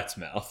 Into a rat's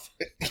mouth.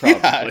 Yeah,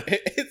 Probably.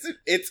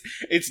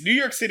 it's New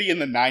York City in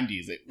the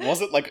 90s. It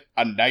wasn't like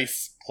a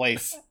nice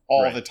place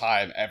all Right. the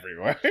time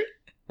everywhere.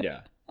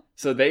 Yeah.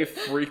 So they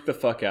freak the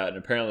fuck out, and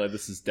apparently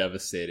this is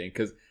devastating.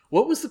 Because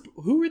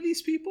who are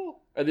these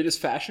people? Are they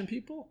just fashion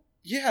people?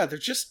 Yeah, they're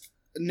just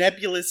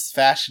nebulous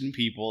fashion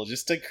people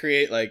just to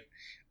create like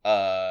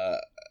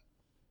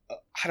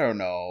I don't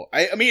know.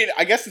 I mean,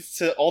 I guess it's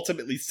to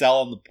ultimately sell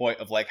on the point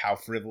of like how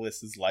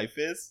frivolous his life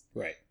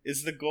Right.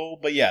 is the goal.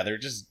 But yeah, they're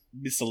just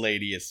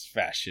miscellaneous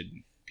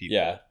fashion people.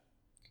 Yeah.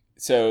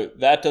 So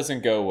that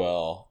doesn't go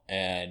well,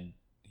 and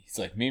he's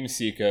like,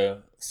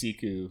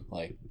 Siku,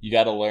 like, you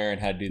got to learn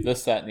how to do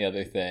this, that, and the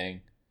other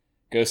thing.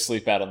 Go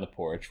sleep out on the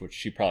porch, which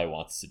she probably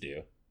wants to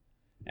do.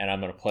 And I'm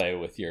going to play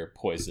with your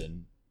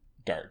poison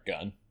dart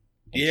gun.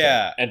 And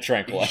Yeah. and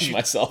tranquilize He shoot-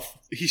 myself.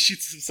 He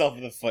shoots himself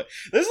in the foot.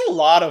 There's a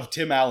lot of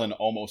Tim Allen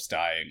almost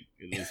dying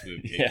in this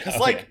movie. Yeah, Because, oh,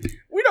 like,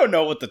 we don't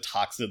know what the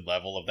toxin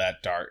level of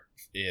that dart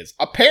is.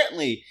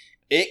 Apparently,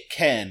 it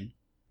can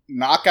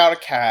knock out a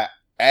cat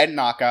and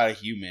knock out a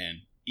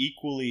human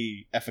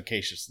equally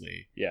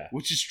efficaciously, Yeah.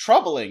 which is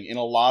troubling in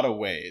a lot of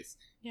ways.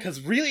 Yeah.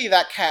 Because really,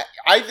 that cat,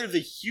 either the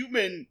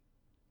human,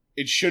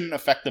 it shouldn't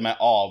affect them at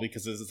all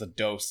because this is a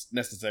dose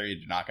necessary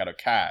to knock out a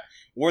cat,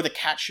 or the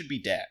cat should be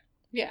dead.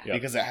 Yeah. Yep.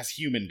 Because it has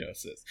human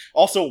doses.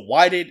 Also,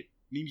 why did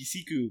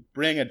Mimisiku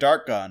bring a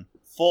dart gun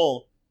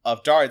full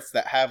of darts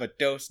that have a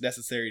dose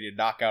necessary to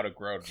knock out a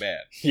grown man?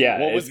 Yeah.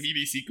 What was it's-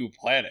 Mimisiku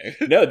planning?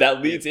 No,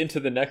 that leads into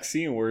the next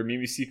scene where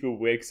Mimisiku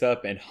wakes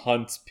up and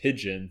hunts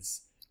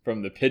pigeons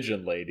from the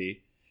pigeon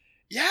lady.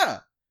 Yeah.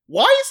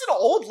 Why is an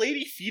old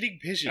lady feeding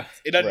pigeons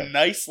in a Right.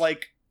 nice,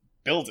 like,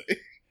 building?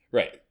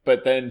 Right.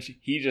 But then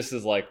he just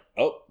is like,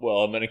 oh,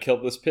 well, I'm going to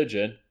kill this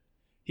pigeon.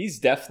 He's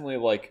definitely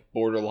like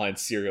borderline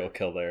serial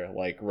killer,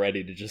 like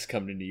ready to just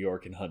come to New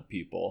York and hunt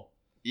people.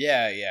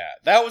 Yeah.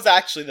 That was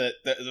actually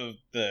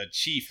the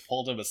chief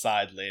pulled him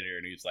aside later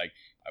and he was like,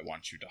 I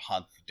want you to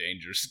hunt the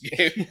dangerous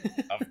game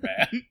of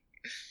man.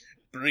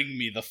 Bring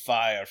me the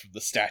fire from the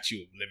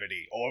Statue of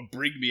Liberty, or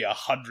bring me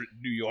 100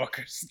 New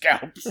Yorker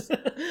scalps.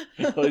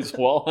 Well, he's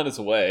well on his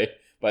way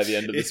by the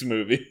end of this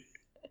movie.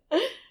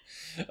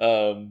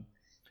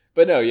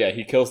 But no, yeah,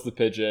 he kills the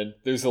pigeon.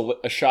 There's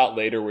a shot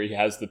later where he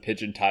has the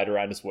pigeon tied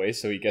around his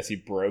waist, so he guess he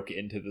broke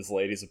into this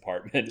lady's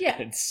apartment Yeah.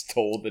 and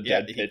stole the Yeah,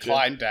 dead he pigeon.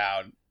 climbed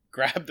down,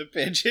 grabbed the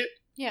pigeon.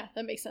 Yeah,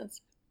 that makes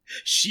sense.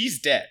 She's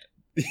dead.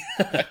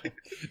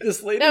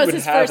 This lady That was would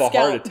his have a first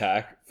heart scalp.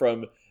 attack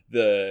from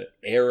the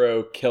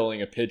arrow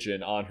killing a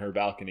pigeon on her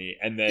balcony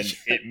and then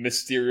it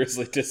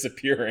mysteriously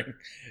disappearing.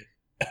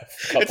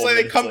 It's like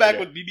they come back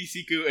with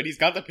Mimisiku and he's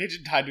got the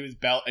pigeon tied to his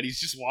belt and he's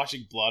just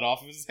washing blood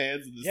off of his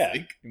hands in the Yeah,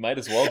 sink. you might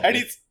as well. And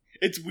be.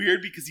 it's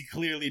weird because he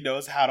clearly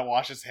knows how to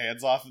wash his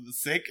hands off in the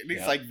sink and he's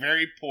Yeah. like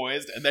very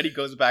poised and then he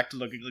goes back to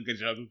looking like a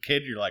jungle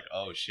kid. You're like,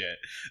 oh shit,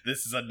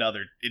 this is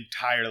another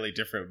entirely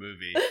different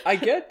movie. I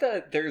get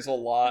that there's a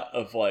lot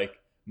of like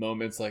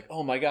moments like,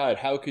 oh my god,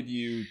 how could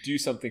you do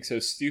something so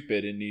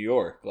stupid in New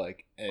York?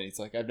 Like, and he's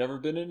like, I've never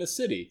been in a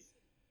city.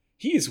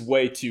 He's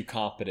way too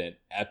competent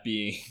at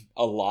being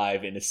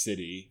alive in a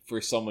city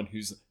for someone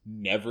who's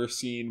never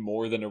seen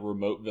more than a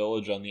remote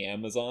village on the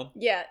Amazon.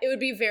 Yeah, it would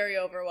be very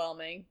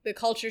overwhelming. The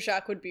culture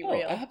shock would be Oh,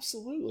 real.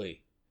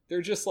 absolutely.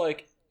 They're just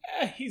like,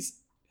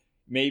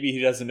 maybe he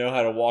doesn't know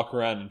how to walk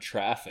around in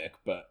traffic,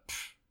 but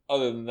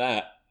other than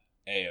that,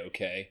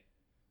 A-okay.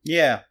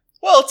 Yeah.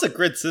 Well, it's a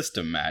grid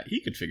system, Matt.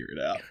 He could figure it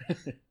out.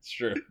 It's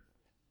true.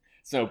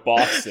 It's no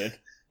Boston.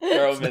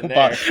 Throw him in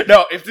there.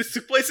 No, if this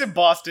took place in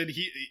Boston,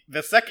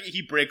 the second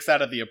he breaks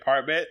out of the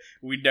apartment,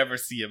 we never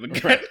see him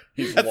again. Right.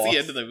 He's That's lost. the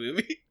end of the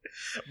movie.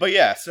 But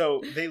yeah,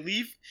 so they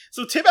leave.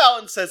 So Tim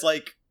Allen says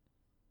like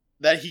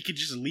that he could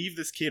just leave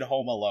this kid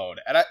home alone,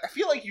 and I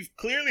feel like you've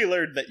clearly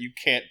learned that you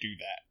can't do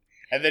that.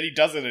 And then he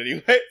does it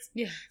anyways.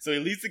 Yeah. So he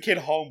leaves the kid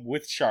home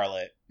with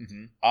Charlotte.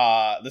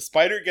 Mm-hmm. The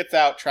spider gets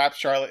out, traps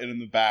Charlotte in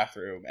the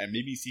bathroom, and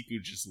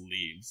Mimisiku just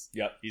leaves.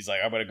 Yep. He's like,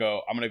 I'm gonna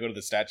go to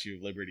the Statue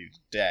of Liberty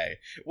today,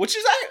 which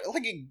is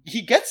like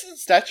he gets to the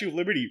Statue of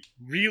Liberty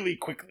really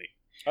quickly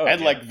Oh, and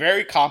yeah. like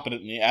very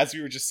competently, as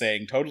we were just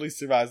saying. Totally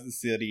survives the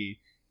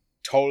city,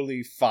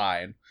 totally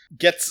fine.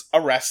 Gets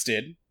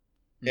arrested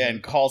Mhm.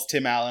 and calls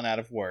Tim Allen out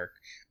of work.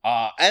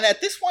 And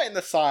at this point in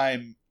the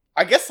time,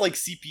 I guess like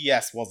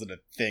CPS wasn't a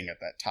thing at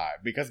that time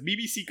because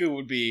Mimi Siku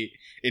would be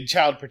in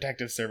Child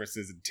Protective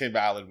Services and Tim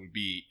Allen would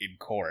be in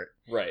court.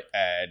 Right.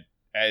 And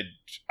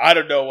I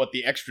don't know what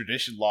the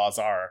extradition laws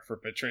are for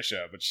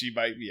Patricia, but she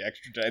might be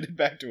extradited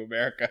back to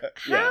America.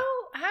 How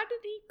did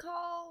he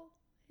call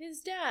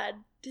his dad?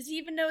 Does he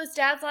even know his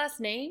dad's last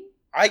name?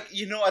 At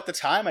the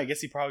time, I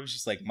guess he probably was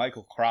just like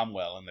Michael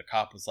Cromwell, and the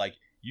cop was like,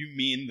 "You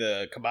mean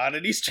the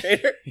commodities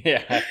trader?"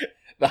 Yeah.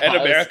 And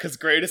America's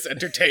greatest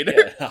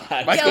entertainer,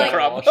 Michael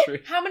Cromwell.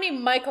 How many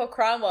Michael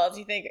Cromwells do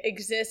you think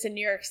exist in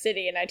New York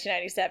City in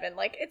 1997?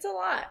 Like, it's a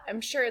lot.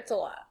 I'm sure it's a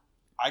lot.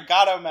 I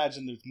gotta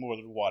imagine there's more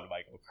than one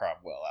Michael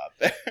Cromwell out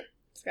there.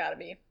 It's gotta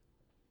be.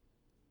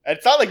 And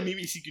it's not like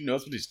Mimi Siku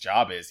knows what his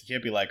job is. He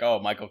can't be like, "Oh,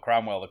 Michael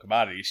Cromwell, the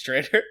commodities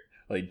trader."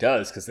 Well, he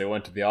does, because they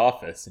went to the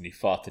office and he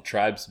fought the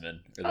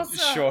tribesmen. Also,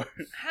 Sure.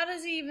 How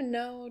does he even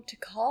know to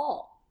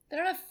call? They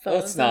don't have phones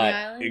Let's on the not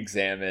island.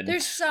 examine.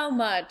 There's so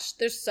much.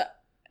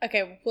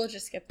 Okay, we'll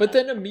just skip But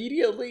that. then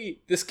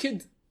immediately, this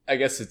kid, I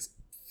guess it's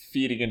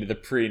feeding into the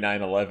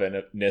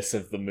pre-9/11-ness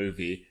of the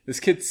movie. This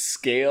kid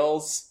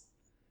scales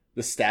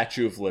the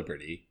Statue of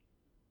Liberty,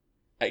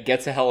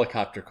 gets a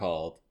helicopter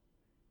called,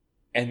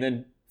 and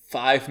then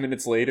 5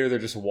 minutes later, they're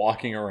just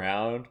walking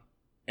around,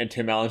 and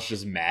Tim Allen's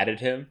just mad at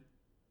him.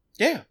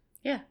 Yeah.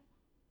 Yeah.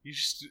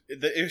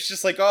 It was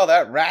just like, "Oh,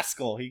 that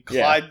rascal, he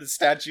climbed the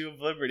Statue of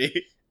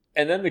Liberty."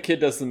 And then the kid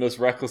does the most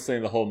reckless thing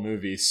in the whole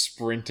movie,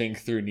 sprinting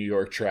through New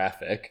York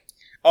traffic.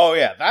 Oh,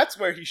 yeah, that's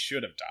where he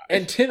should have died.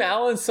 And Tim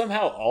Allen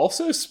somehow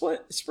also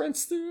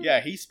sprints through?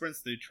 Yeah, he sprints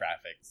through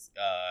traffic.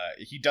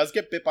 He does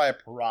get bit by a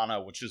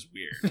piranha, which is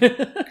weird.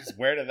 Because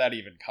where did that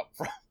even come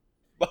from?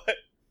 But,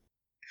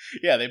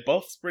 yeah, they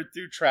both sprint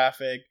through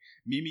traffic.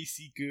 Mimi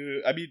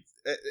Siku,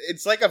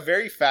 it's like a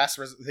very fast,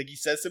 like he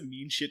says some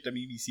mean shit to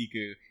Mimi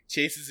Siku,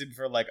 chases him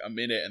for like a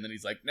minute, and then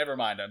he's like, "Never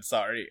mind, I'm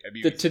sorry." And The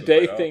Mimi Siku's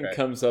today like, thing "Okay."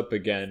 comes up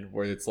again,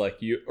 where it's like,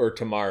 or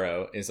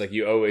tomorrow, it's like,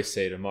 you always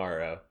say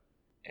tomorrow.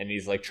 And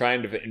he's like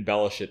trying to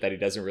embellish it that he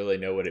doesn't really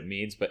know what it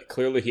means, but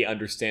clearly he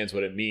understands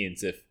what it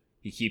means if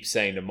he keeps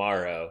saying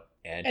tomorrow.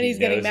 And he's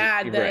getting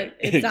mad that right.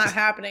 it's not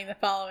happening the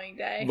following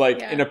day.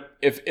 Like, yeah.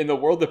 if in the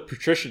world that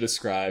Patricia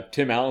described,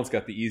 Tim Allen's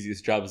got the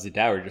easiest job as a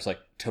dad, where you're just like,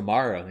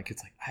 tomorrow. And the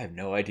kid's like, I have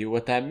no idea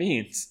what that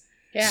means.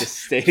 Yeah. Just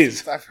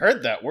stays. I've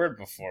heard that word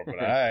before,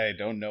 but I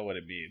don't know what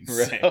it means.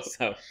 Right.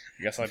 So,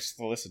 I guess I'll just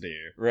listen to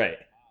you. Right.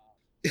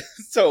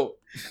 So,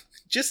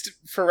 just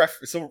for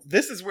reference, so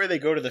this is where they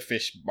go to the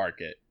fish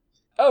market.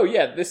 Oh,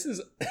 yeah, this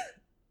is...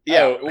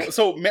 Yeah, Oh.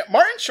 so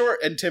Martin Short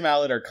and Tim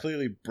Allen are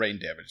clearly brain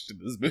damaged in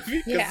this movie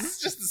because Yeah. this is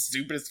just the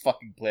stupidest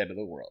fucking plan in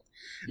the world.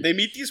 They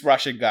meet these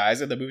Russian guys,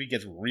 and the movie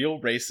gets real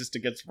racist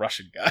against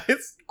Russian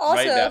guys. Also,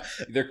 right now.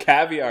 They're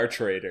caviar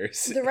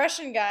traders. the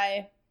Russian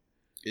guy.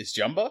 Is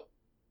Jumba?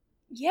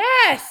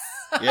 Yes!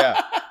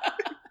 Yeah.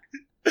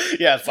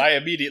 Yes, I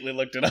immediately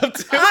looked it up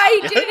too. I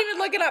didn't even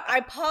look it up. I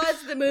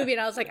paused the movie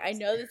and I was like, I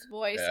know this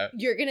voice. Yeah.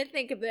 You're going to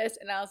think of this.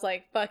 And I was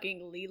like,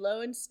 fucking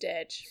Lilo and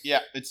Stitch. Yeah,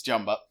 it's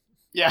Jumba.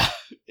 Yeah,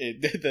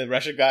 the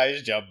Russian guy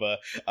is Jumba.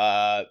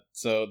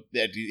 So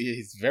yeah,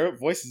 his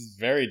voice is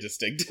very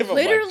distinctive. I'm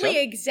like, Literally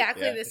Jumba?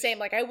 exactly Yeah. the same.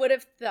 Like, I would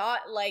have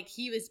thought, like,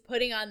 he was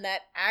putting on that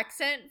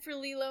accent for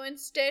Lilo and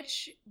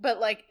Stitch. But,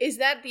 like, is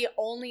that the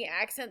only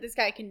accent this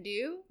guy can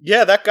do?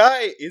 Yeah, that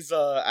guy is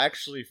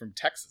actually from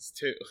Texas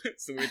too.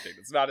 It's the weird thing.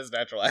 It's not his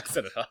natural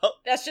accent at all.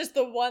 That's just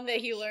the one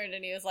that he learned.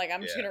 And he was like,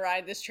 I'm just Yeah. going to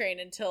ride this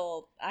train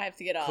until I have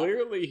to get off.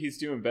 Clearly, he's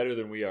doing better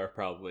than we are,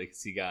 probably,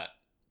 because he got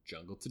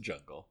Jungle to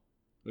Jungle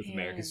with And-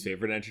 America's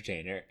favorite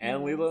entertainer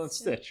and Lilo Lilo and and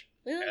Stitch.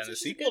 Lilo And Stitch the is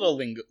sequel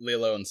good. to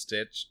Lilo and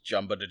Stitch,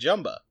 Jumba to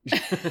Jumba.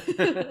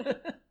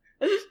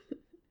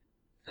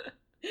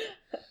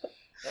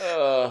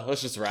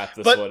 Let's just wrap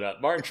this But- one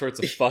up. Martin Short's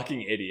a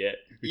fucking idiot.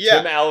 Yeah,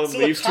 Tim Allen so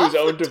the leaves to his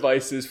own conflict-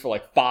 devices for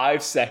like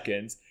 5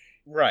 seconds.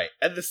 Right,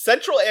 and the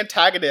central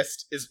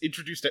antagonist is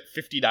introduced at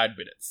 59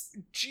 minutes.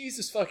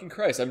 Jesus fucking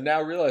Christ. I'm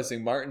now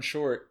realizing Martin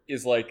Short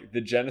is like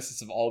the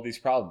genesis of all these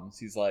problems.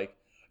 He's like,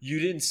 you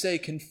didn't say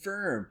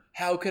confirm.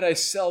 How could I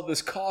sell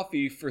this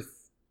coffee for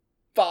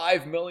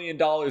 $5 million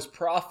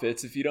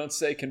profits if you don't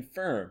say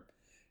confirm?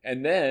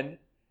 And then,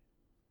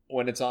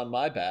 when it's on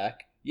my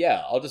back,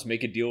 yeah, I'll just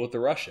make a deal with the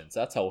Russians.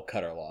 That's how we'll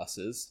cut our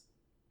losses.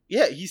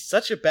 Yeah, he's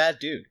such a bad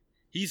dude.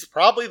 He's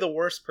probably the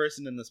worst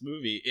person in this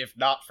movie, if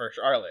not for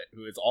Charlotte,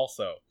 who is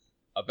also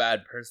a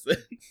bad person,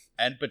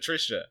 and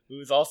Patricia, who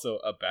is also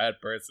a bad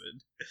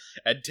person,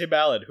 and Tim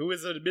Allen, who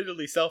is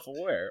admittedly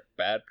self-aware,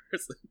 bad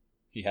person.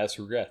 He has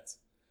regrets.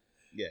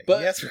 Yeah, But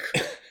he has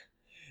regret.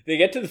 they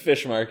get to the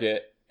fish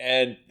market,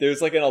 and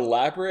there's like an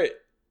elaborate...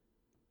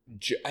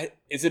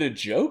 is it a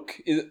joke?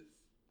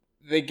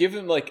 They give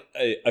him like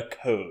a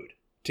code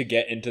to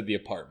get into the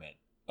apartment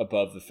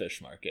above the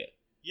fish market.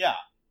 Yeah.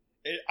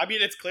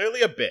 It's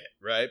clearly a bit,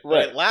 right? But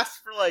Right. it lasts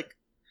for like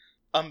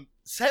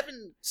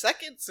 7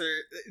 seconds, or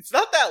it's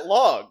not that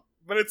long.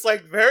 But it's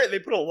like they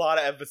put a lot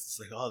of emphasis,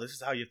 like, oh, this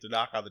is how you have to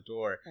knock on the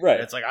door. Right.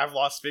 And it's like, I've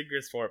lost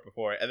fingers for it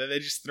before, and then they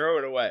just throw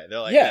it away. They're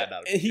like, yeah,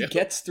 not a and he big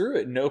deal." gets through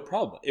it, no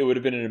problem. It would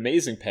have been an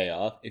amazing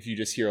payoff if you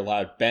just hear a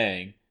loud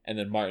bang, And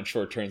then Martin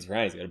Short turns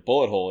around, he's got a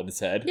bullet hole in his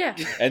head. Yeah.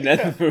 And then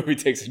the movie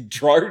takes a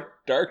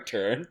dark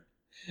turn.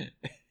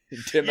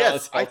 Tim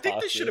Allen's I held think they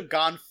hostage. should have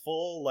gone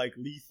full like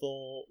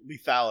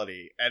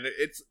lethality, and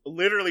it's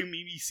literally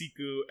Mimi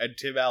Siku and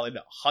Tim Allen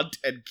hunt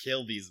and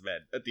kill these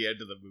men at the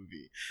end of the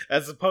movie,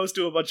 as opposed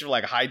to a bunch of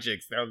like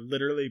hijinks. They'll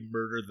literally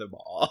murder them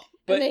all.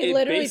 But and they it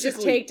literally just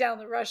basically- take down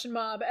the Russian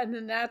mob, and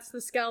then that's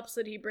the scalps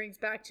that he brings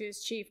back to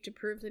his chief to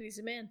prove that he's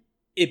a man.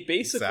 It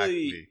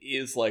basically Exactly.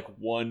 is like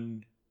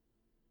one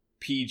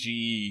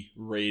PG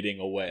rating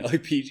away.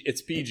 Like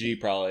it's PG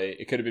probably.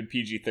 It could have been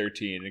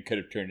PG-13 and it could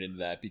have turned into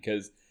that,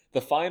 because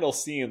the final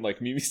scene,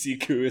 like Mimi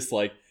Siku is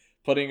like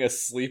putting a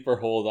sleeper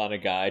hold on a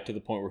guy to the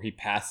point where he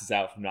passes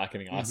out from not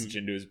getting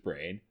oxygen to his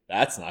brain.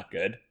 That's not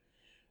good.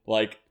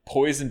 Like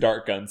poison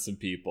dart gun some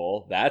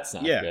people. That's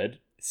not Yeah. good.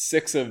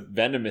 6 of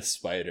venomous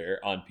spider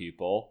on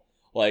people.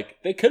 Like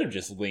they could have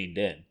just leaned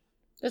in.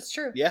 That's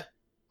true. Yeah,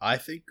 I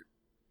think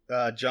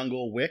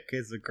Jungle Wick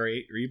is a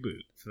great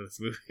reboot for this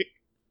movie.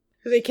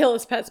 They kill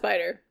his pet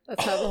spider.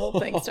 That's how the whole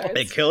thing starts.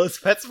 They kill his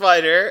pet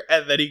spider,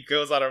 and then he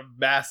goes on a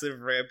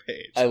massive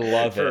rampage. I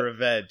love for it.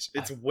 revenge.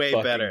 It's way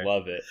Fucking better.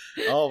 love it.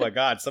 Oh my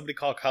god! Somebody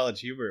call College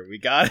Humor. We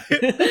got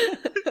it.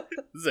 This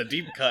is a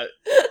deep cut.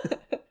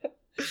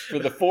 For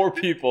the 4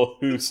 people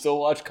who still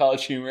watch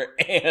College Humor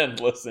and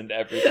listen to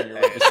Everything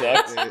Remember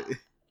Sucks.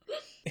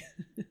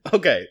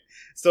 Okay,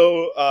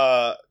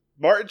 so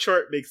Martin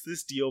Short makes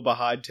this deal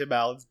behind Tim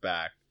Allen's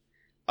back.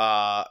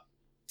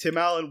 Tim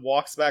Allen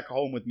walks back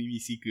home with Mimi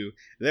Siku.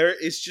 There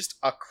is just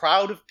a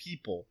crowd of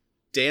people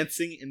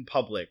dancing in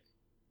public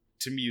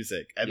to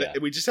music, and Yeah.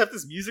 we just have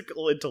this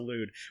musical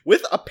interlude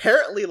with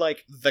apparently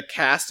like the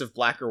cast of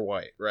Black or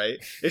White. Right?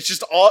 It's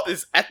just all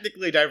this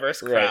ethnically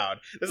diverse Right. crowd.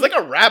 There's like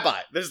a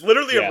rabbi. There's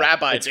literally a Yeah,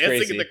 rabbi it's dancing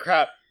crazy. in the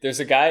crowd. There's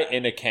a guy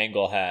in a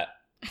Kangol hat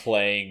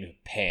playing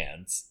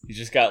pans. He's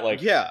just got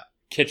like Yeah.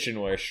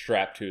 kitchenware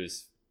strapped to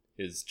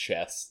his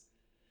chest.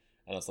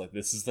 And I was like,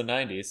 this is the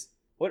 90s.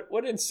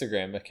 What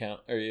Instagram account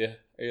are you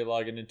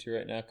logging into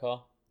right now,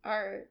 Call?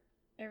 Our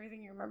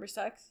everything you remember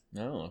sucks.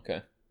 Oh,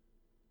 okay.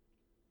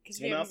 Because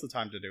Well, now's the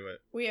time to do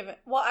it. we haven't.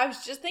 Well, I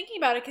was just thinking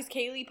about it because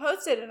Kaylee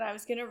posted, and I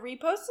was gonna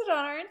repost it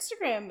on our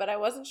Instagram, but I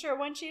wasn't sure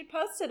when she had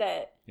posted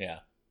it.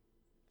 Yeah.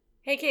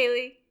 Hey,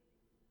 Kaylee.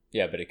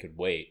 Yeah, but it could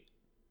wait.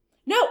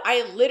 No,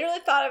 I literally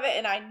thought of it,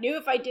 and I knew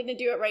if I didn't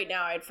do it right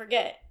now, I'd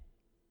forget.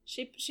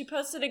 She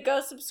posted a go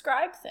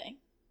subscribe thing.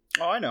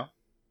 Oh, I know.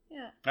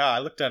 Yeah. Oh, I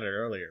looked at it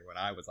earlier when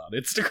I was on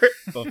Instagram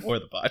before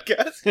the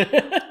podcast.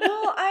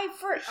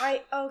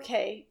 Well,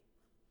 okay.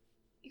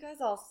 You guys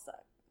all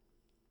suck.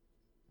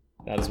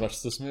 Not as much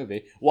as this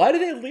movie. Why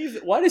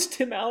does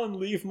Tim Allen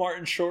leave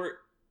Martin Short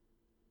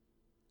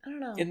I don't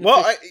know. in the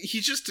Well, fif-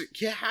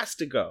 he has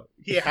to go.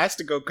 He has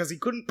to go because he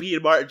couldn't be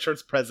in Martin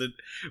Short's present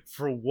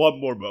for one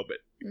more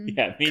moment.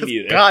 Yeah, me 'Cause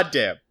neither.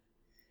 goddamn.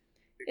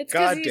 It's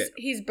because God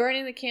he's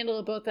burning the candle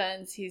at both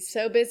ends. He's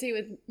so busy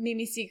with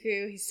Mimi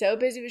Siku. He's so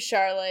busy with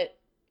Charlotte.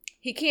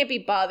 He can't be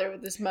bothered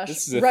with this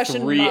This is a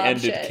Russian mob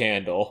 3-ended shit.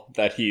 candle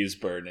that he is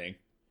burning.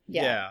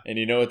 Yeah. And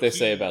you know what they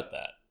say He- about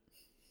that?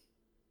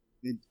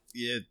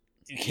 Yeah.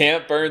 You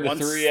can't burn the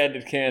Once-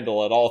 3-ended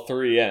candle at all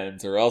 3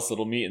 ends, or else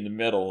it'll meet in the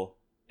middle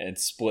and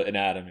split an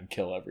atom and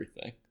kill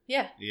everything.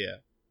 Yeah. Yeah.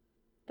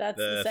 That's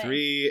the The saying.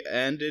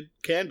 3-ended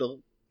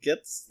candle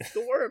gets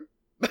the worm,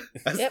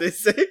 as Yep. they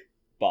say.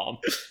 Bomb.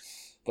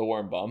 The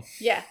worm bomb.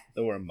 Yeah.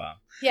 The worm bomb.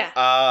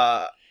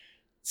 Yeah.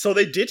 So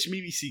they ditch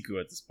Mimi Siku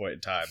at this point in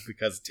time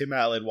because Tim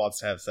Allen wants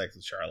to have sex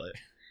with Charlotte.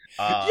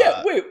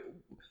 Yeah, wait.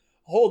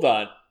 Hold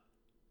on.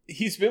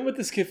 He's been with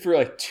this kid for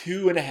like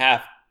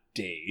 2.5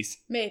 days,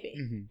 Maybe.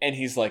 mhm. and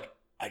he's like,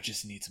 I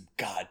just need some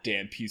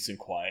goddamn peace and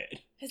quiet.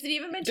 Has it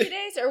even been 2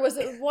 days? Or was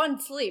it one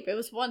sleep? It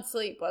was one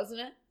sleep,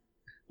 wasn't it?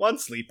 One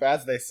sleep,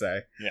 as they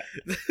say.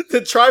 Yeah.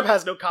 The tribe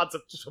has no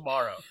concept of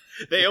tomorrow.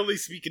 They only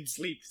speak in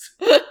sleeps.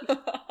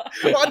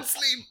 One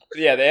sleep.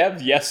 Yeah, they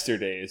have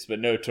yesterdays, but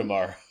no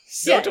tomorrow.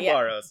 No Yeah,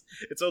 tomorrows.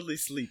 It's only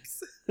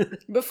sleeps.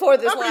 Before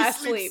this How many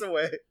last sleeps sleep.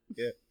 away?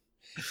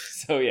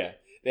 So yeah,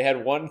 they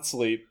had one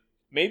sleep,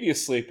 maybe a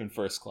sleep in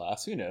first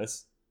class. Who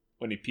knows?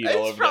 When he peed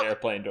all It's over prob- the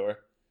airplane door.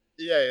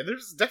 Yeah,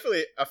 there's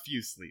definitely a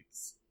few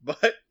sleeps.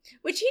 But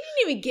Which he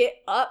didn't even get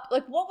up.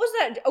 Like, what was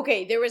that?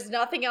 Okay, there was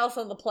nothing else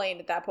on the plane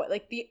at that point.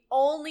 Like, the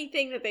only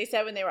thing that they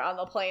said when they were on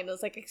the plane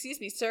was like, excuse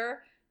me,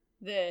 sir,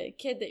 the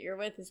kid that you're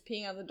with is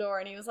peeing on the door.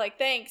 And he was like,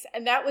 thanks.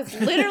 And that was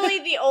literally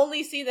the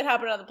only scene that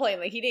happened on the plane.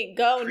 Like, he didn't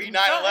go and pre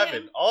confront 9/11,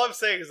 him. all I'm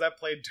saying is that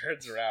plane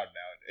turns around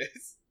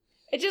nowadays.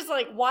 It's just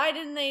like, why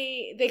didn't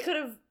they could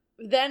have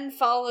then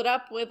followed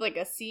up with like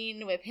a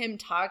scene with him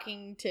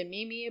talking to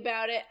Mimi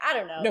about it. I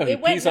don't know. No, he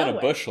It went pees on a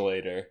nowhere. bush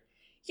later.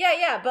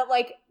 Yeah, but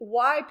like,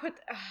 why put?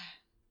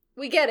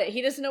 We get it.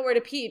 He doesn't know where to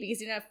pee because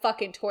he doesn't have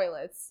fucking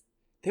toilets.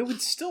 They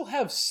would still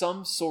have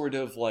some sort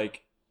of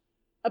like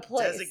A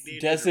place.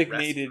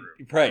 designated,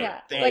 restroom. right?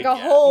 Yeah, thing, like a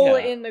yeah. hole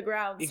Yeah. in the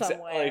ground Exa-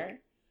 somewhere.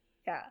 like-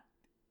 Yeah.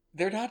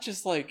 They're not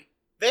just like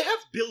They have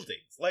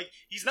buildings. Like,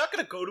 he's not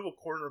going to go to a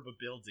corner of a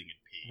building and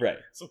pee. right.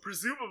 So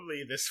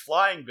presumably this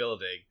flying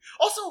building.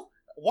 Also,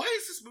 why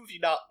is this movie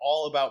not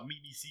all about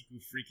Mimi Siku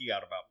freaking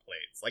out about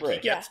planes? Like, Right.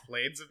 he gets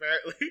planes,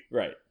 apparently.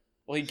 Right.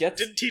 Well, he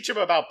gets Didn't teach him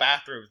about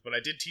bathrooms, but I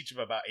did teach him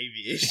about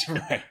aviation.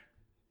 right.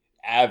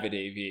 Avid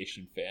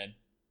aviation fan.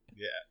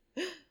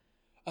 Yeah.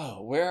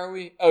 Oh, where are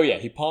we? Oh yeah,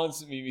 he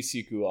pawns Mimi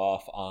Siku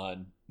off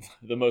on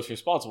the most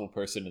responsible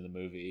person in the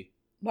movie,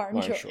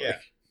 Martin Short. Short. Yeah.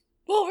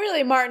 Well,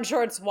 really, Martin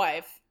Short's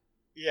wife.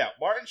 Yeah,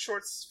 Martin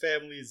Short's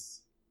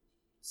family's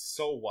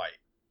so white.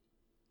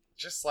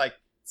 Just like,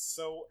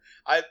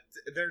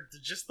 they're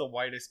just the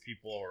whitest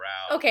people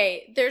around.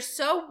 Okay, they're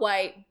so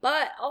white,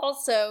 but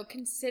also,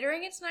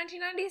 considering it's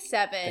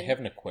 1997... They have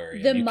an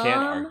aquarium. The You can't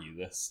mom- argue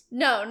this.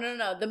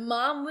 No. The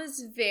mom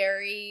was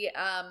very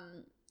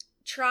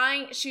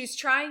she was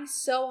trying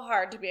so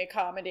hard to be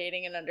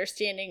accommodating and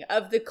understanding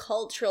of the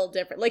cultural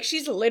difference. Like,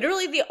 she's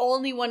literally the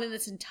only one in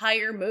this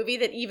entire movie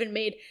that even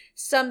made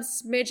some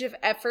smidge of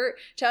effort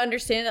to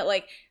understand that,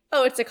 like,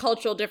 oh, it's a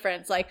cultural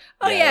difference. Like,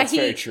 oh yeah, that's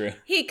very true.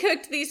 he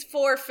cooked these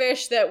 4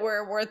 fish that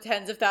were worth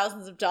tens of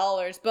thousands of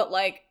dollars, but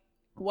like,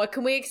 what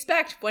can we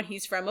expect when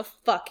he's from a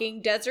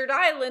fucking desert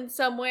island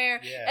somewhere?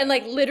 Yeah. And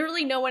like,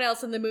 literally no one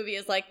else in the movie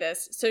is like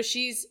this. So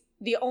she's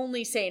the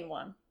only sane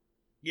one.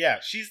 Yeah,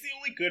 she's the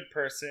only good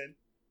person.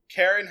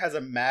 Karen has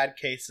a mad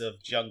case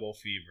of jungle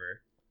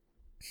fever,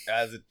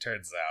 as it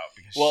turns out,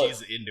 because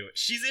she's into it.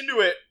 She's into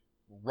it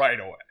right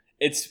away.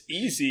 It's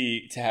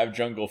easy to have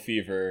jungle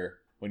fever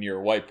when you're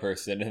a white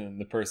person, and then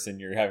the person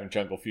you're having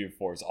jungle fever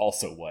for is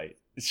also white.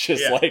 It's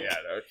just No,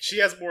 she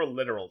has more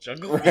literal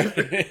jungle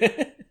fever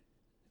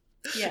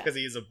Yeah. because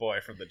he's a boy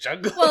from the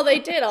jungle. Well, they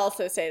did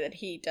also say that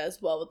he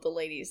does well with the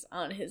ladies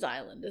on his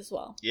island as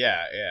well.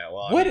 yeah.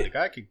 Well, What the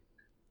guy can.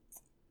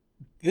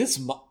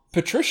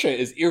 Patricia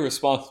is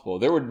irresponsible.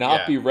 There would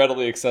not Yeah. be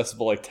readily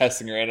accessible like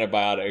testing her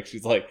antibiotics.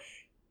 She's like,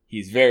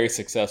 he's very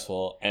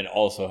successful and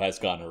also has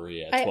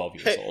gonorrhea at 12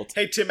 years old.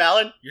 Hey, Tim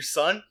Allen, your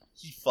son,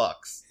 he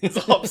fucks. That's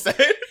all I'm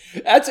saying.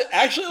 That's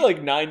actually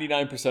like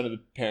 99% of the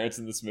parents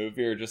in this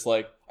movie are just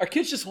like, our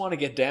kids just want to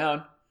get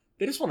down.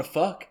 They just want to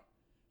fuck.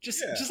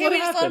 Just Yeah. let Can it we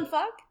just let happen. him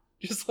fuck?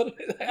 Just let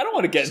it, I don't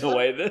want to get in the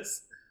way of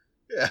this.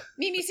 Yeah.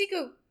 Mimi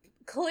Siku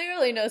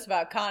clearly knows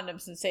about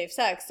condoms and safe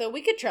sex, so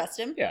we could trust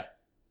him. Yeah.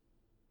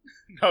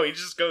 No, he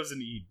just goes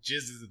and he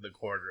jizzes in the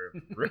corner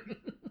of the room.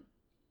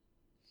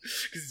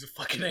 Because he's a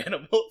fucking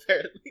animal,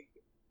 apparently.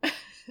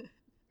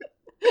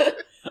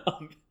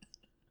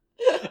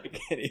 I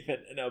can't even.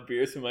 Now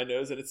beer's in my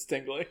nose and it's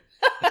tingling.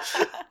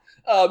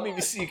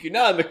 Mimi Siku,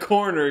 not in the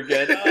corner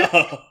again.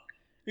 Oh,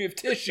 we have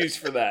tissues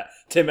for that.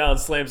 Tim Allen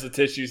slams the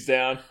tissues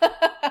down.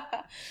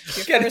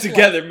 Your Get it first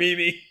together,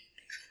 Mimi.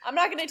 I'm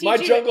not going to teach My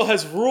you. jungle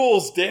has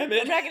rules, damn I'm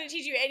it. not going to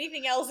teach you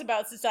anything else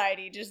about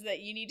society. Just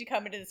that you need to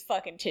come into this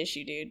fucking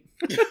tissue, dude.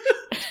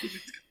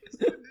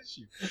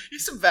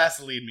 Use some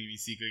Vaseline, Mimi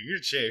Siku.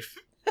 You're safe.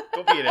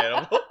 Don't be an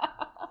animal.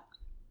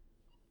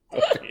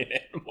 Don't be an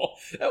animal.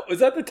 Was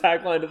that the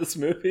tagline of this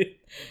movie?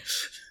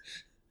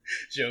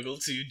 Jungle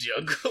to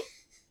jungle.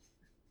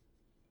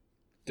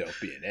 Don't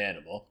be an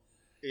animal.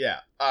 Yeah.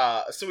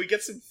 So we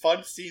get some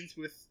fun scenes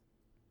with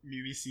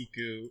Mimi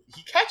Siku.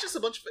 He catches a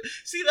bunch of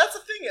See, that's the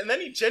thing, and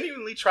then he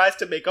genuinely tries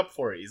to make up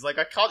for it. He's like,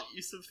 I caught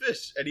you some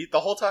fish. And the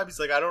whole time he's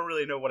like, I don't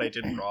really know what I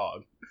did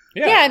wrong.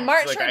 Yeah, and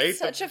Martin It's like, I Short's ate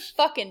such the a fish.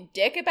 fucking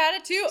dick about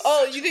it too.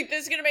 Oh, you think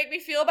this is gonna make me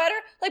feel better?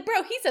 Like,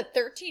 bro, he's a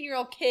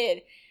 13-year-old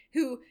kid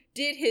who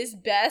did his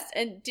best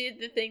and did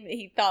the thing that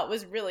he thought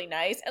was really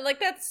nice. And like,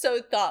 that's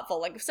so thoughtful.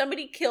 Like, if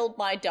somebody killed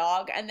my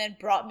dog and then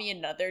brought me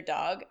another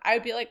dog, I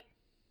would be like,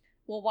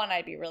 well, 1,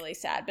 I'd be really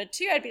sad, but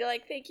 2, I'd be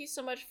like, thank you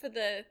so much for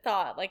the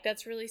thought. Like,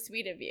 that's really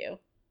sweet of you.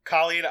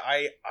 Colleen,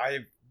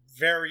 I'm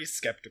very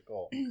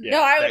skeptical Yeah.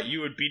 No, I that would, you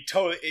would be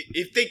totally...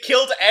 If they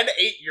killed and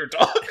ate your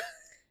dog...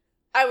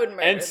 I would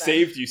murder And them.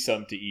 saved you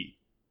some to eat.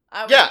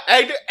 I would, Yeah,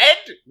 and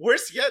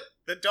worse yet,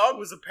 the dog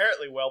was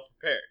apparently well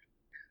prepared.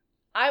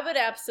 I would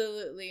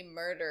absolutely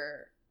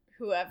murder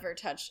whoever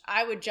touched.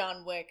 I would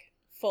John Wick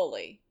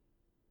fully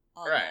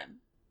on Right. them.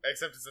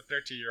 Except it's a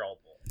 13-year-old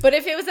boy. But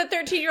if it was a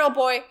 13-year-old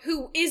boy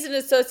who isn't a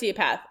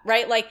sociopath,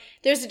 right? Like,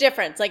 there's a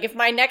difference. Like, if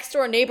my next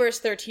door neighbor's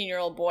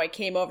 13-year-old boy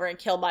came over and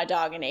killed my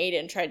dog and ate it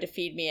and tried to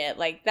feed me it,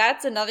 like,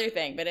 that's another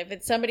thing. But if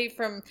it's somebody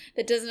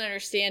that doesn't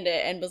understand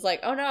it and was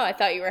like, oh no, I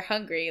thought you were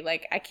hungry,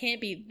 like, I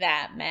can't be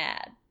that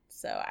mad.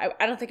 So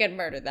I don't think I'd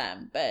murder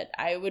them, but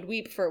I would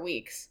weep for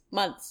weeks,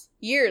 months,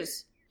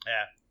 years.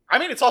 Yeah. I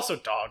mean, it's also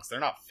dogs. They're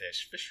not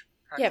fish.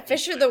 Yeah,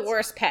 fish are the pets.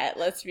 worst pet,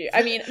 let's be.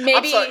 I mean, maybe.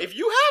 I'm sorry, if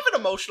you have an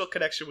emotional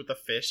connection with a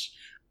fish,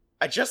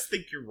 I just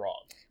think you're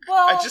wrong.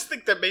 well, I just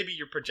think that maybe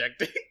you're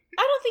projecting.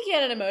 I don't think he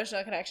had an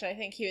emotional connection. I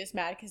think he was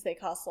mad because they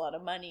cost a lot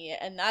of money,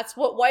 and that's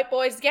what white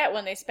boys get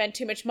when they spend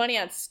too much money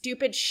on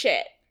stupid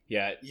shit.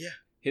 Yeah. Yeah.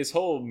 His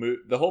whole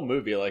the whole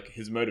movie, like,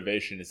 his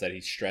motivation is that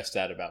he's stressed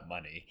out about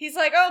money. He's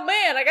like, oh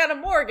man, I got a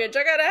mortgage,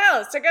 I got a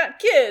house, I got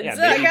kids, Yeah,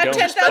 I maybe got don't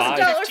 $10,000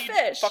 $15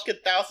 fish. Fucking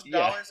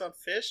 $1,000 on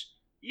fish.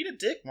 Eat a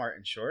dick,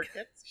 Martin Short.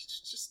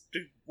 Just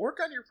work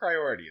on your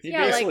priorities. He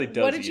Yeah, basically like,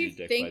 does what did eat you a dick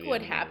by think the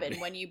would end of the happen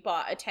movie. when you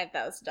bought a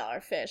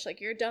 $10,000 fish?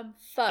 Like, you're a dumb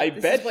fuck. I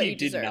This bet is what he you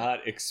did deserve.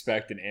 not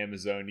expect an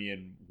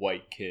Amazonian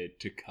white kid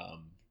to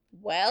come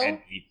Well, and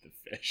eat the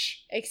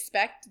fish.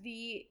 expect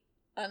the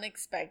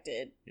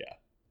unexpected. Yeah.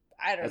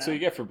 I don't That's know. what you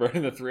get for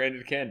burning the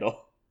three-ended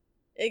candle.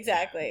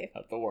 Exactly.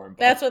 At the warm.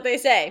 That's what they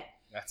say.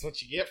 That's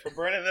what you get for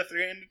burning the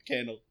 3-ended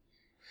candle.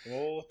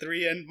 Oh,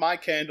 3-end my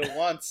candle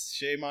once.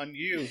 Shame on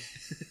you.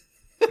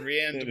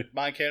 3-end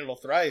my candle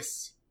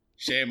thrice.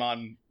 Shame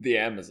on the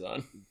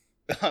Amazon.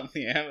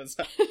 the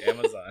Amazon.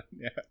 Amazon,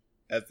 yeah,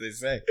 as they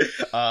say.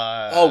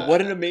 Oh,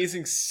 what an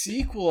amazing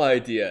sequel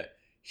idea!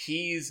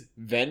 He's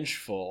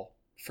vengeful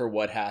for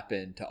what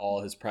happened to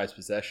all his prized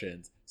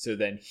possessions, so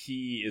then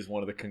he is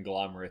one of the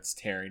conglomerates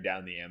tearing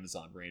down the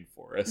Amazon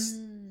rainforest.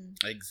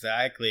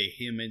 Exactly.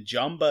 Him and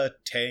Jumba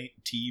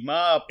team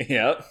up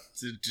Yep.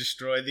 to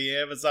destroy the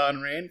Amazon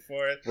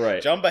rainforest.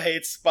 Right. Jumba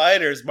hates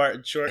spiders.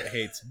 Martin Short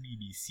hates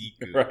Mimi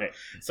Siku. Right.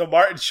 So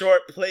Martin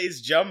Short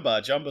plays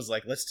Jumba. Jumba's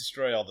like, let's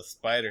destroy all the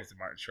spiders. And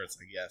Martin Short's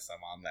like, yes,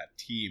 I'm on that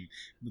team.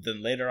 But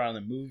then later on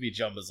in the movie,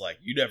 Jumba's like,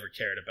 you never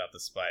cared about the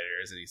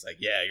spiders. And he's like,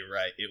 yeah, you're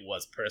right. It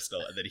was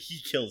personal. And then he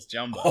kills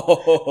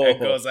Jumba and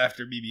goes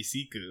after Mimi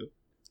Siku.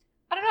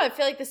 I don't know. I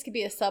feel like this could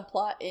be a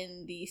subplot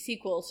in the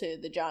sequel to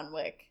the John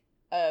Wick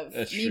of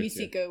That's Mimi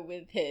true, too. Seiko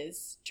with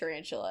his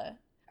tarantula.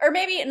 Or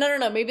maybe,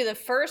 no. Maybe the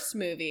first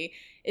movie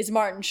is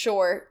Martin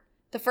Short.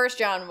 The first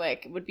John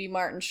Wick would be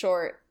Martin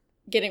Short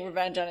getting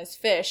revenge on his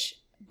fish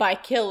by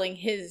killing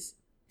his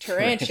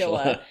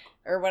tarantula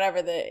or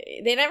whatever.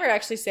 They never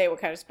actually say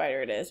what kind of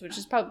spider it is, which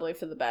is probably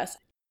for the best.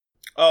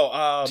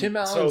 Oh, Tim so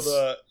Allen's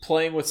the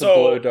playing with the so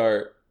blow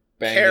dart.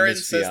 Banging Karen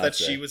his says that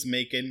fiancé. she was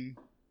making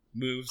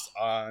moves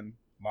on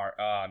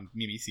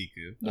Mimi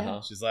Siku. Yeah.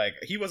 Uh-huh. She's like,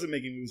 he wasn't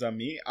making moves on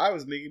me. I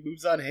was making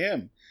moves on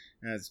him.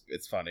 And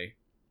it's funny.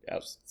 Yep.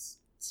 It's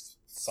a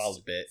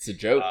solid bit. It's a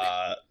joke.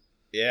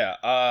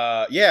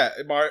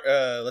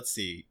 Let's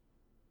see.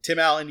 Tim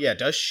Allen,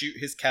 does shoot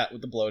his cat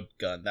with the blow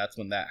gun. That's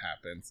when that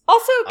happens.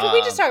 Also, can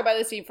we just talk about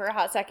this scene for a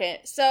hot second?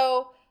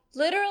 So,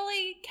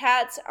 literally,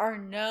 cats are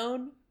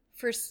known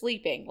for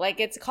sleeping. Like,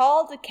 it's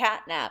called a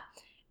cat nap.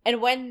 And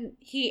when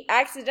he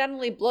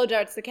accidentally blow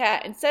darts the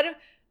cat, instead of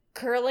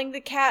curling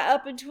the cat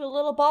up into a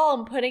little ball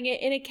and putting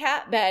it in a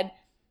cat bed,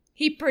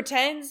 he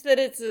pretends that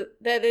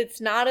it's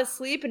not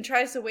asleep and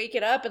tries to wake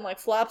it up and like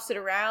flops it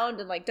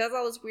around and like does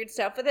all this weird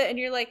stuff with it. And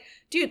you're like,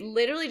 dude,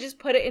 literally just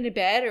put it in a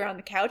bed or on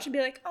the couch and be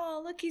like,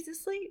 oh, look, he's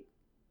asleep.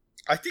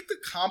 I think the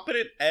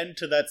competent end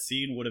to that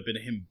scene would have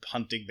been him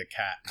punting the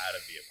cat out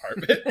of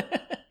the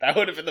apartment. That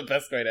would have been the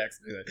best way to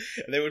execute it.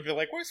 And they would be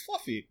like, where's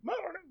Fluffy? I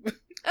don't know. I don't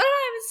know,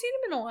 I haven't seen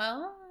him in a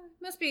while.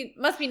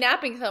 Must be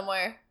napping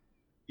somewhere.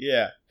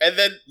 Yeah. And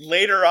then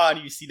later on,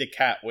 you see the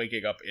cat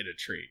waking up in a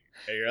tree.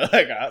 And you're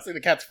like, I think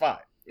the cat's fine.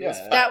 It was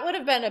Yeah. fine. That would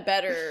have been a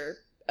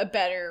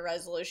better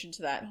resolution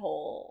to that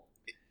whole.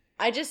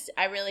 I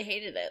really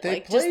hated it. They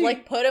Just play-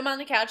 put him on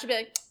the couch and be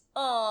like,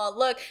 oh,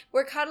 look,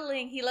 we're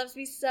cuddling. He loves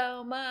me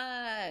so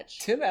much.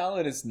 Tim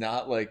Allen is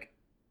not like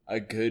a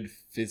good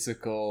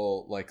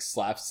physical, like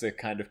slapstick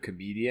kind of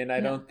comedian, I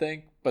No. don't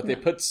think. But they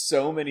No. put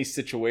so many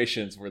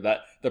situations where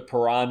the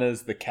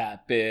piranhas, the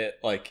cat bit,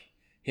 like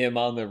him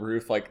on the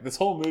roof, like this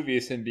whole movie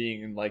is him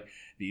being in like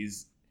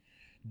these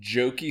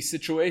jokey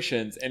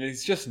situations, and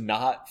it's just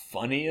not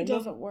funny It in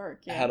doesn't them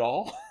work. Yeah. at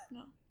all.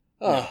 No.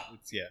 Ugh.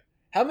 Yeah.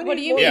 How many What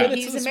do you more mean? minutes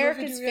of He's this movie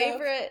America's do we have?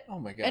 favorite Oh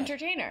my god.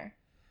 entertainer.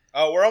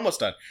 Oh, we're almost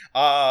done.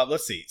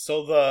 Let's see.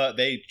 So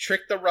they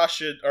trick the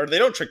Russian, or they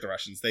don't trick the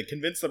Russians. They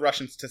convince the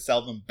Russians to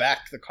sell them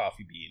back the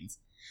coffee beans.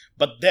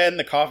 But then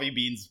the coffee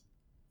beans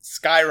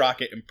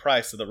skyrocket in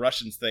price, so the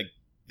Russians think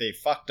they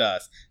fucked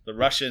us. The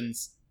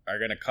Russians are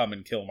going to come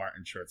and kill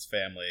Martin Short's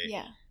family.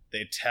 Yeah.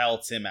 They tell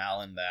Tim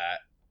Allen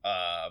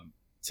that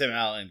Tim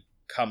Allen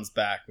comes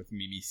back with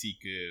Mimi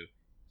Siku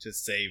to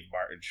save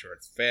Martin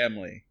Short's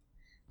family.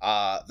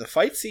 The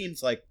fight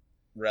scene's like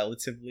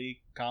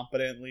relatively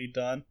competently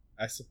done,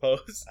 I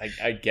suppose.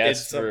 I guess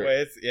in some for-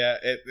 ways, yeah.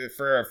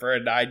 For a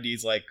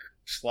 '90s like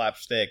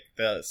slapstick,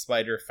 the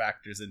spider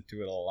factors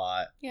into it a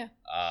lot. Yeah.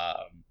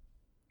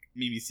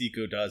 Mimi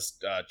Siku does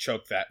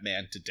choke that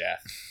man to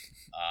death.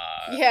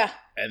 Yeah.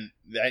 And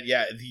that,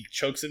 he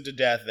chokes him to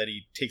death. Then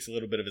he takes a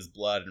little bit of his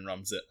blood and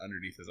rubs it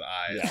underneath his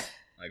eyes, Yeah.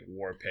 like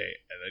war paint,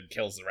 and then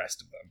kills the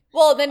rest of them.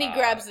 Well, then he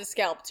grabs the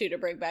scalp too to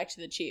bring back to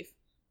the chief.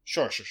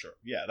 Sure.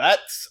 Yeah,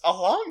 that's a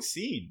long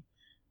scene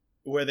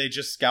where they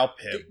just scalp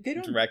him They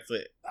don't-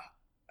 directly.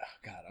 Oh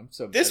god, I'm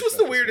so. This bad was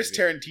about the weirdest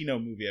movie.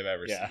 Tarantino movie I've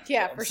ever Yeah. seen.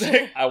 Yeah, for It's like,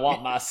 sure. I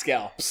want my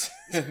scalps.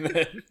 And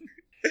then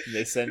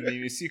they send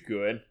Mimi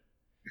Siku in.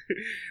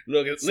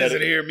 Look, Instead listen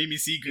of- here, Mimi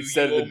Siku,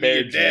 instead you of owe the me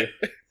a bear debt.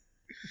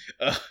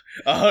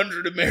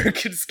 100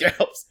 American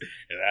scalps,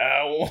 and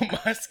I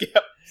want my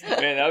scalp.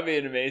 Man, that would be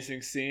an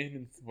amazing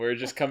scene. We're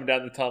just coming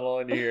down the tunnel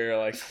and you hear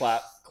like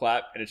clap,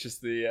 clap, and it's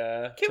just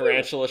the Can we-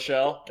 tarantula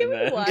shell. Can and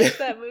we then- watch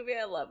that movie?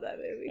 I love that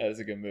movie. That is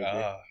a good movie.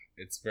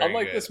 It's very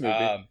Unlike good. this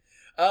movie.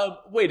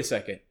 Wait a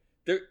second.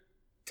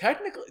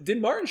 Technically,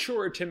 did Martin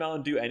Short or Tim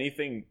Allen do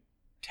anything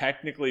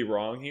technically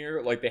wrong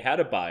here? Like they had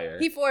a buyer.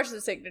 He forged the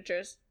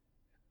signatures.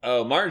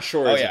 Oh, Martin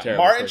Short Oh is a yeah,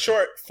 terrible Martin person.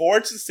 Short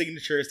forged the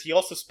signatures. He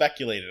also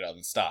speculated on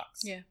the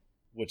stocks, Yeah.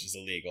 which is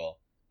illegal.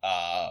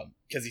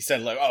 Because he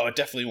said, like, oh, it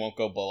definitely won't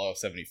go below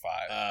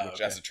 75, which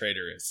okay. as a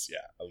trader is,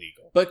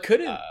 illegal. But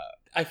couldn't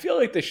I feel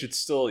like they should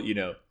still,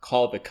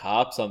 call the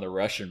cops on the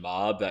Russian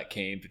mob that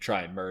came to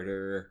try and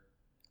murder.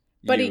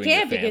 But you he and your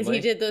can't because family?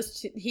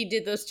 he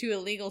did those two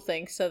illegal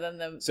things. So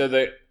then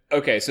So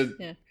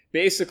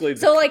basically,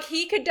 so like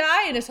he could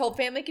die and his whole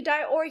family could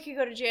die, or he could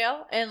go to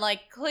jail and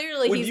like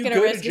clearly when he's you going to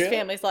go risk his jail,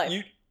 family's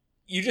life.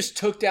 You just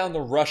took down the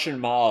Russian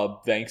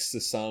mob thanks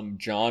to some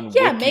John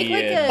Yeah,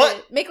 Wickian.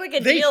 But make like a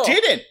They deal.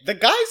 didn't. The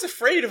guy's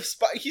afraid of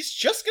He's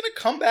just gonna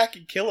come back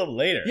and kill him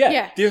later.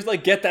 Yeah, they're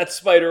like, get that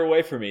spider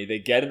away from me. They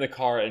get in the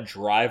car and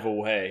drive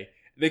away.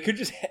 They could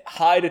just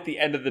hide at the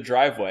end of the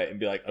driveway and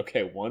be like,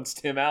 okay, once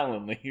Tim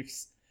Allen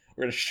leaves,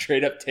 we're gonna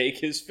straight up take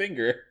his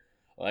finger,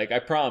 like I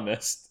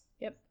promised.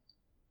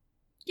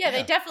 Yeah,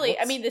 they definitely.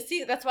 I what's-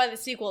 mean, that's why the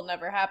sequel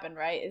never happened,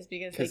 right? Is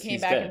because they 'Cause came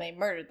he's back dead. and they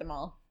murdered them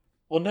all.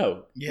 Well,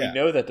 no, Yeah. we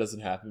know that doesn't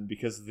happen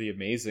because of the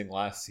amazing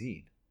last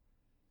scene.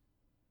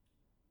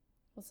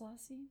 What's the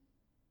last scene?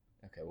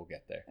 Okay, we'll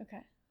get there.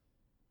 Okay.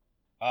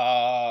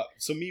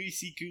 So Mimi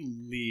Siku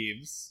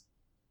leaves.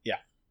 Yeah.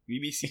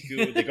 Mimi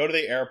Siku, they go to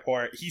the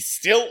airport. He's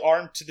still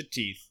armed to the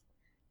teeth.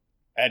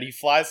 And he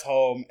flies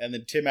home, and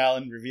then Tim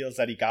Allen reveals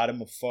that he got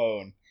him a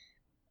phone.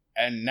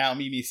 And now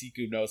Mimi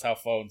Siku knows how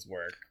phones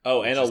work. Oh,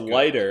 Which and a is good.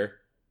 lighter.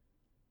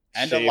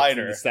 And shaped a from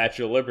lighter. the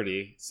Statue of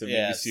Liberty, so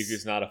Yes. Mimi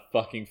Siku's not a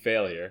fucking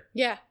failure.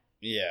 Yeah.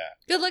 Yeah.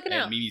 Good looking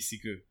And out. Mimi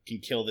Siku can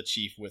kill the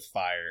chief with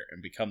fire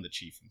and become the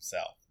chief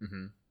himself.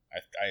 Mm-hmm.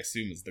 I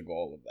assume is the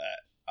goal of that.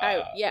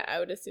 I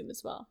would assume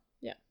as well.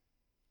 Yeah.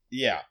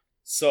 Yeah.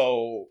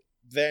 So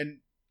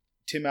then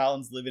Tim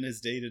Allen's living his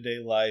day-to-day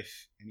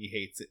life, and he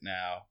hates it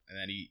now. And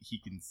then he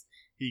can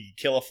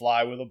kill a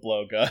fly with a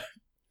blowgun.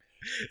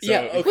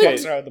 Yeah, he okay.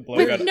 walks around with a blowgun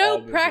With all no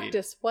movie.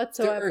 practice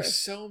whatsoever. There are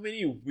so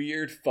many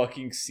weird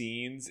fucking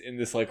scenes in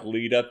this like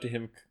lead up to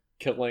him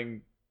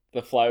killing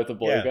the fly with the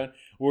blowgun,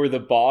 where the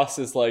boss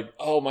is like,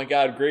 "Oh my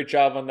god, great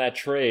job on that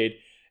trade,"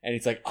 and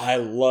he's like, "I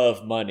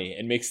love money,"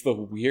 and makes the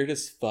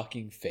weirdest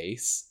fucking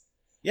face.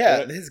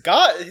 Yeah, his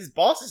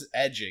boss is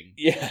edging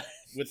Yeah,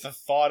 with the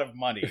thought of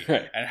money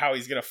right. and how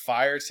he's gonna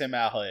fire Tim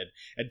Allen,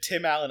 and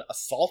Tim Allen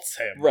assaults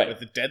him Right.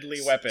 with a deadly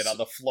weapon on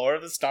the floor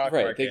of the stock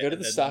Right, market. they go to and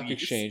the then stock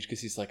leaves. exchange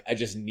because he's like, I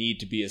just need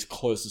to be as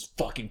close as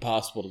fucking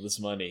possible to this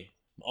money.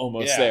 I'm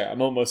almost Yeah. there.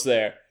 I'm almost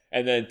there.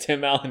 And then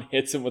Tim Allen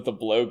hits him with a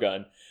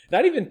blowgun.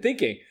 Not even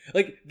thinking.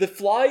 Like, the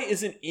fly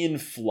isn't in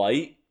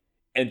flight,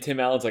 and Tim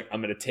Allen's like,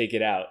 I'm going to take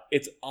it out.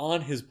 It's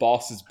on his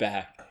boss's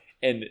back,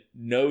 and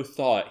no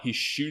thought, he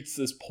shoots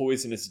this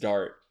poisonous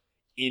dart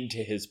into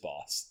his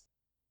boss.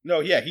 No,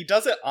 yeah, he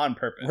does it on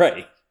purpose.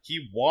 Right.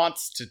 He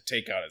wants to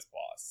take out his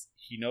boss.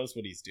 He knows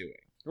what he's doing.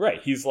 Right.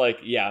 He's like,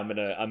 yeah, I'm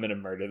gonna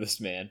murder this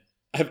man.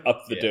 I've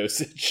upped the Yeah.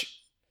 dosage.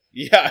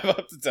 Yeah, I'm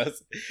up to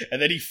test.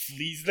 And then he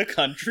flees the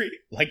country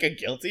like a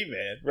guilty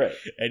man. Right.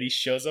 And he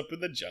shows up in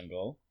the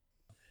jungle.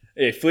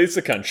 He flees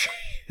the country.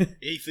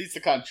 He flees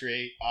the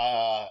country.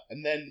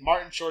 And then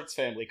Martin Short's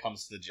family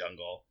comes to the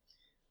jungle.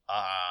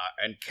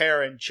 And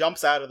Karen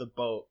jumps out of the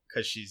boat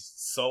because she's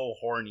so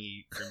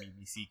horny for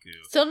Mimi Siku.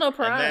 Still no And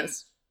then-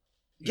 piranhas.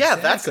 Yeah,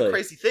 that's the Exactly.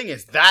 crazy thing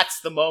is that's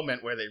the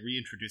moment where they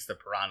reintroduce the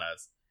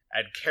piranhas.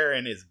 And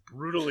Karen is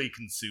brutally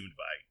consumed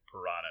by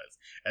piranhas.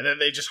 And then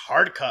they just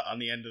hard cut on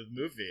the end of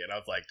the movie. And I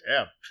was like,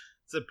 damn,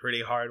 it's a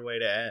pretty hard way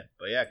to end.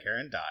 But yeah,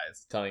 Karen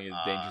dies. Telling you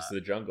the dangers of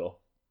the jungle.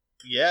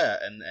 Yeah,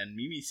 and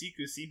Mimi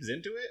Siku seems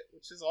into it,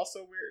 which is also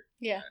weird.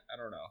 Yeah. I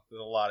don't know. There's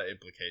a lot of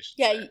implications.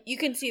 Yeah, there. you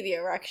can see the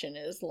erection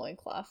in his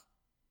loincloth.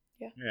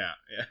 Yeah,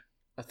 yeah.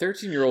 A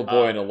 13-year-old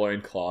boy in a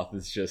loincloth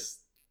is just...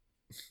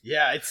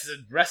 Yeah, it's a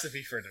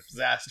recipe for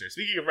disaster.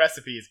 Speaking of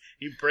recipes,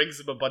 he brings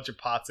him a bunch of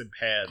pots and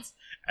pans,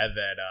 and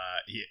then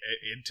he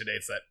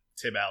intonates that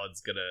Tim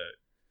Allen's gonna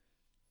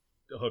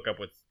hook up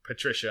with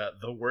Patricia,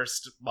 the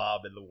worst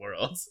mom in the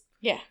world.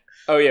 Yeah.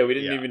 Oh yeah, we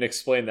didn't Yeah. even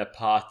explain that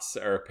pots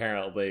are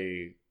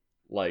apparently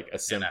like a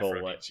simple like,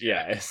 aphrodisiac.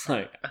 yeah, it's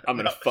like I'm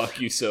gonna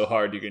fuck you so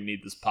hard you're gonna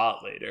need this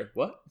pot later.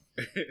 What?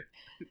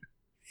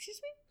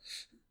 Excuse me?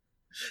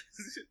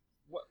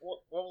 What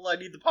will I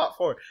need the pot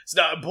for? It's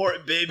not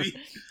important, baby.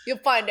 You'll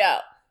find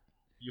out.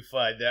 You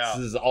find out.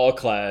 This is all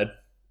clad.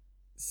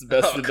 It's the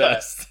best of the All-clad.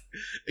 best.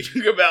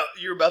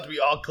 You're about to be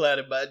all clad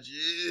in my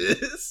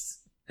jizz.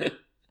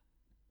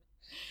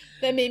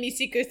 Then Mimi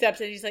Siku steps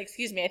in. He's like,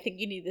 "Excuse me, I think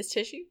you need this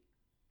tissue."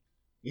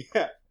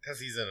 Yeah, because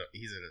he's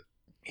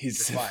He's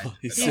It's fine. civil,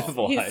 he's It's all-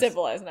 civilized. He's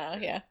civilized now.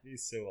 Yeah.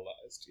 He's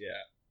civilized, yeah.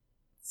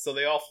 So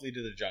they all flee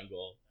to the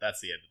jungle.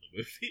 That's the end of the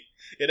movie.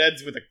 It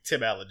ends with a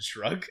Tim Allen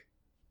shrug.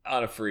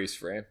 On a freeze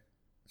frame.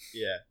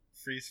 Yeah.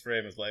 Freeze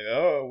frame is like,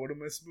 oh, what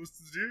am I supposed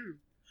to do?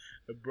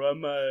 I brought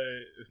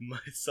my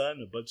son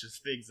a bunch of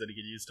things that he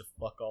can use to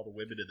fuck all the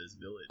women in this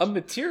village. A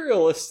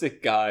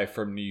materialistic guy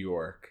from New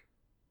York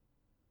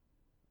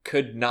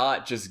could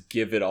not just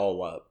give it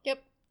all up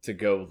Yep. to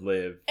go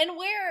live. And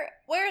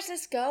where is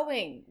this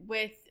going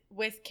with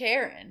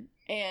Karen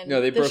and No,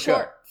 they the broke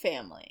Short up.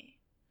 family?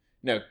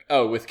 No,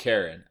 oh, with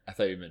Karen. I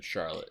thought you meant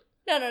Charlotte.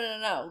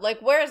 No.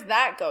 Like, where is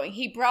that going?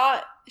 He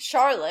brought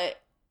Charlotte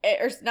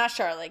or not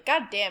Charlotte.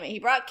 God damn it, he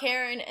brought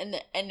Karen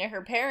and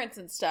her parents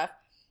and stuff.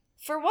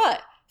 For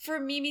what? For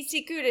Mimi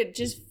Siku to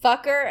just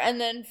fuck her, and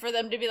then for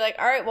them to be like,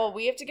 all right, well,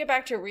 we have to get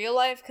back to real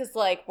life because,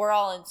 like, we're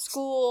all in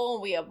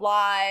school, we have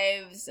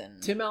lives, and...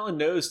 Tim Allen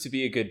knows to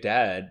be a good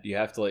dad, you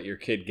have to let your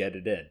kid get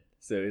it in.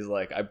 So he's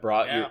like, I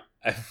brought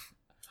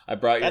I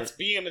brought your... That's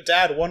being a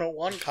dad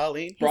 101,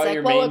 Colleen. Brought he's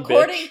your like, well, main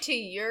according bitch. to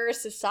your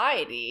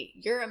society,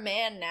 you're a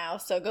man now,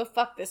 so go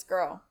fuck this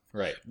girl.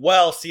 Right.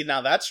 Well, see,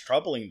 now that's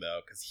troubling, though,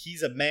 because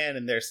he's a man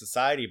in their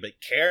society, but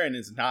Karen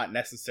is not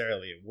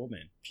necessarily a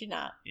woman She's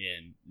not.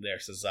 in their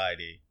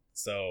society.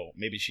 So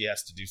maybe she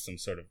has to do some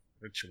sort of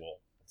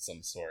ritual of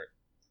some sort.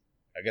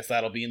 I guess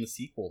that'll be in the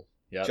sequel.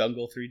 Yep.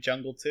 Jungle 3,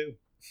 Jungle 2.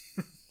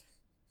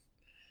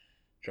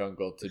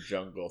 Jungle to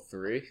Jungle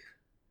 3.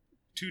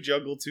 2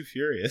 Jungle, 2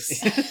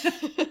 Furious.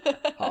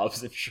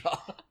 Hobbs and Shaw.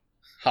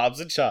 Hobbs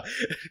and Shaw.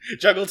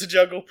 Jungle to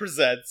Jungle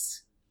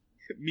presents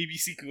Mimi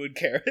Siku and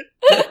Karen.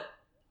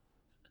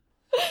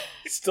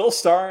 Still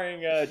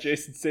starring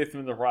Jason Statham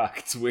in The Rock.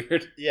 It's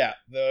weird. Yeah,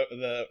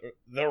 the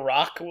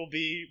Rock will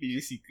be Mimi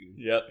Siku.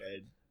 Yep.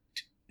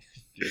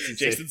 And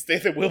Jason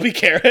Statham will be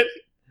Karen.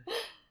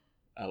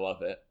 I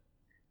love it.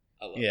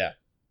 I love it. Yeah.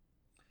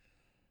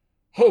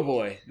 Oh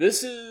boy.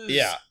 This is...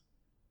 Yeah.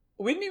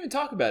 We didn't even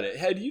talk about it.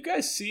 Had you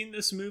guys seen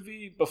this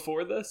movie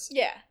before this?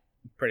 Yeah.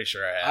 Pretty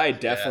sure I have. I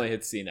definitely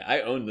had seen it.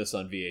 I owned this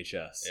on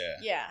VHS. Yeah.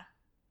 Yeah.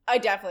 I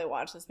definitely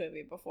watched this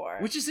movie before.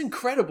 Which is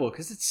incredible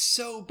because it's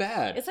so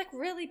bad. It's like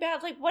really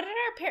bad. Like, what did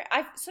our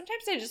parents...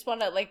 Sometimes I just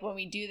want to, like, when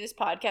we do this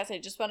podcast, I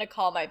just want to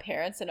call my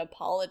parents and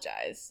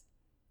apologize.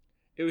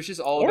 It was just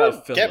all Or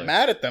about filler. get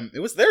mad at them.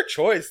 It was their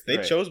choice. They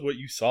Right. chose what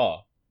you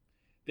saw.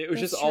 It was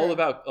That's just all true.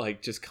 about,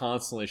 like, just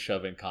constantly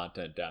shoving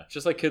content down.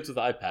 Just like kids with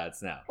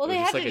iPads now. Well, It they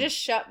was had like to a- just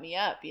shut me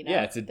up, you know?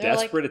 Yeah, it's a They're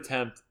desperate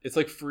attempt. It's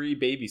like free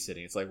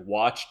babysitting. It's like,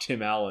 watch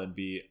Tim Allen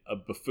be a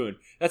buffoon.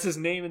 That's his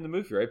name in the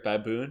movie, right?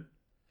 Baboon?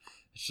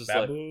 It's just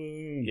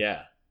Baboon. like,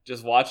 yeah.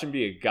 Just watch him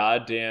be a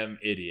goddamn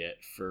idiot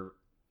for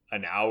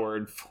an hour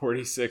and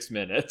 46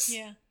 minutes.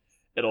 Yeah.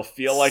 It'll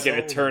feel like an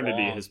So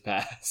eternity long. has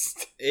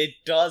passed. It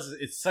does.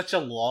 It's such a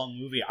long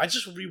movie. I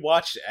just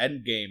rewatched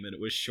Endgame and it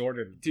was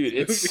shorter than Dude,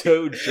 this it's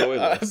movie. so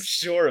joyless. I'm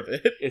sure of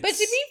it. It's, But to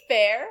be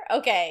fair,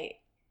 okay,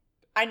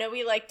 I know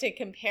we like to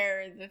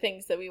compare the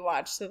things that we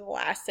watch to the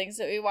last things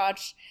that we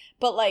watched,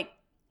 but, like,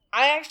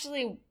 I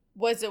actually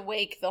was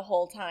awake the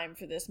whole time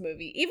for this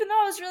movie. Even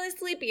though I was really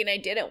sleepy and I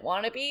didn't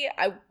want to be,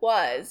 I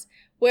was.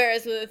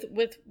 Whereas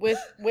with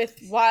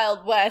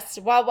Wild West,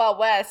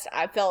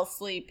 I fell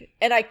asleep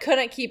and I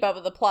couldn't keep up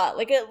with the plot.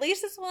 Like, at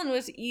least this one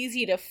was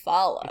easy to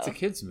follow. It's a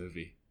kids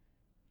movie.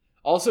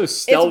 Also,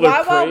 Is stellar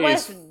Wild Wild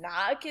praise. West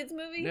not a kids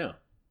movie? No,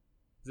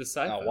 it's a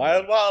sci-fi. No,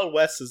 Wild Wild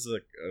West is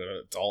an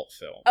adult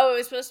film. Oh, it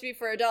was supposed to be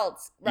for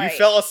adults, right? You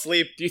fell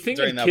asleep Do you think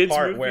during in that kids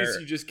part movies where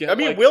you just get? I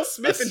mean, like, Will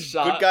Smith a and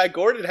shot- Good Guy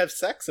Gordon have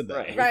sex in that.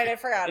 Right. Right, I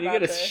forgot and you about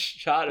get a this.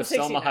 shot of The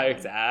Selma 69.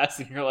 Hayek's ass,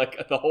 and you're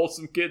like, the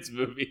wholesome kids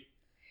movie.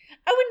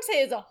 I wouldn't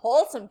say it was a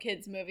wholesome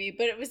kids movie,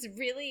 but it was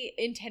really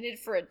intended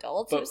for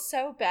adults. But- it was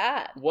so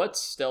bad.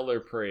 What's stellar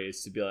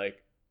praise to be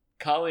like,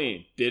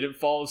 Colleen didn't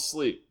fall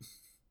asleep.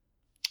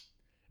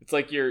 It's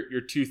like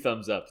your 2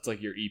 thumbs up. It's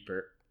like your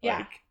Ebert. Yeah.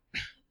 Like,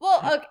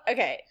 Well,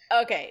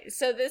 okay.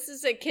 So this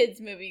is a kids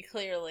movie,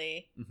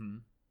 clearly, mhm.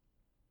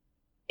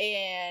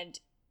 and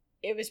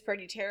it was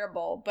pretty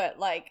terrible. But,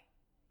 like,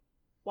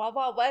 Wild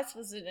Wild West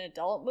was an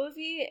adult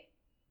movie,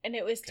 and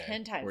it was Okay,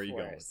 10 times where are you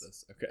worse. going with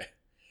this? Okay.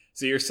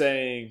 So you're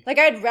saying Like,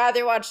 I'd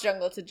rather watch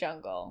Jungle to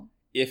Jungle.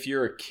 if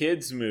you're a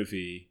kids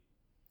movie,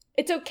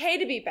 It's okay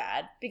to be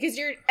bad because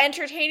you're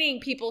entertaining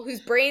people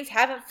whose brains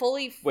haven't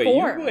fully wait,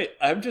 formed.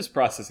 I'm just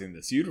processing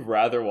this. You'd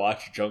rather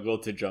watch Jungle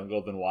to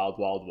Jungle than Wild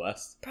Wild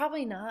West?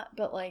 Probably not,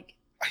 but, like,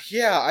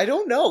 Yeah, I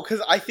don't know,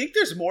 because I think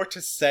there's more to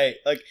say.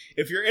 Like,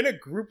 if you're in a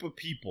group of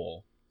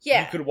people,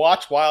 yeah. you could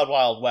watch Wild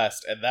Wild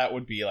West, and that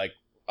would be, like,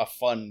 a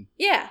funny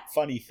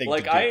thing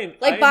Like to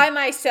do. By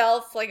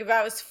myself, like if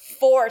I was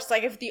forced,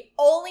 like if the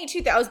only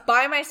two that I was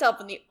by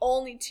myself in the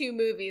only 2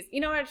 movies, you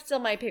know, I still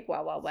might pick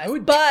Wild Wild West, I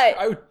would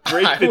but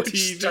break I the would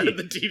TV. turn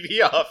the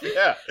TV off,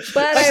 yeah.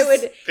 but I Just would.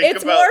 think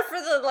It's about- more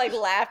for the like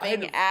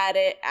laughing I'd- at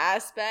it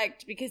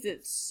aspect because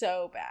it's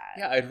so bad.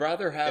 Yeah, I'd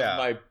rather have Yeah.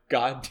 my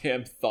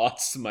goddamn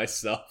thoughts to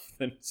myself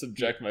than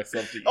subject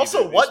myself to either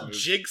Also, of what these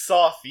movies.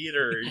 Jigsaw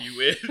theater are you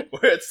in?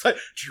 Where it's like,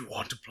 do you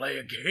want to play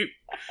a game?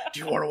 Do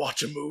you want to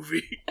watch a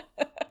movie?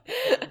 Ba,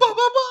 ba, ba, ba,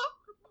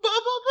 ba,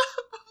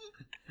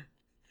 ba.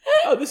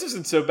 Oh, this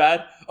isn't so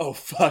bad. Oh,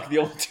 fuck, the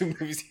only 2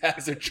 movies he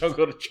has are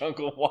Jungle to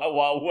Jungle and Wild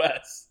Wild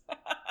West.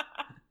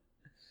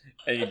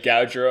 And you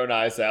gouge your own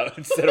eyes out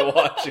instead of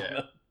watching Yeah.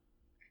 them.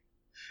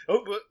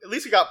 Oh, but at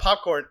least you got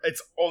popcorn.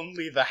 It's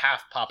only the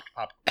half popped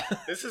popcorn.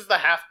 This is the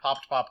half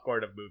popped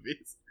popcorn of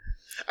movies.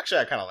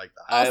 Actually, I kind of like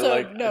that. Also, I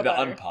like no the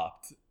butter.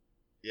 unpopped.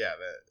 Yeah,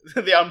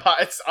 the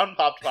it's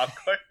unpopped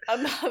popcorn.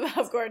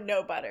 Popcorn,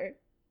 no butter.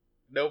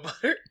 No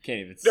butter. Can't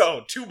even.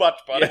 No, too much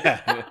butter.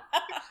 Yeah.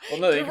 Well,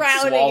 no, you can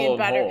Drowning swallow in them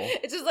butter. whole,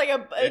 It's just like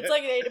it's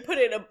like they had to put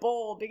it in a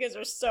bowl because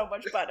there's so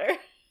much butter.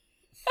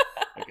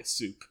 like a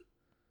soup.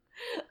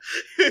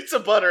 It's a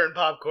butter and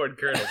popcorn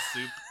kernel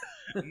soup.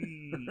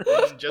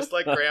 Just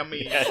like Grandma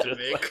used Yeah, to just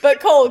make. But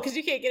cold, because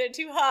you can't get it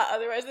too hot,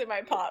 otherwise they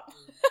might pop.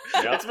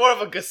 It's more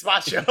of a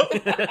gazpacho.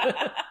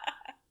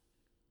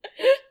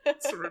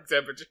 It's room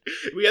temperature.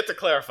 We have to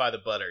clarify the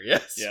butter,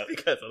 yes, Yep.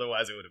 because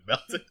otherwise it would have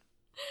melted.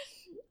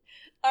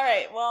 All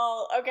right,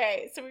 well,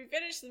 okay, so we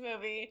finished the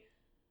movie.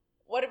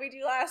 What did we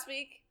do last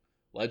week?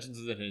 Legends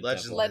of the Hidden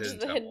Legends Temple. Legends of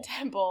the Hidden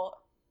Temple.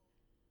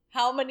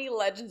 How many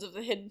Legends of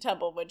the Hidden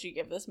Temple would you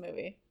give this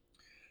movie?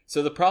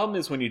 So the problem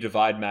is when you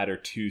divide matter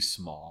too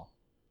small,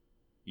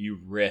 you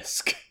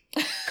risk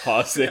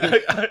causing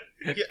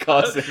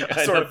causing a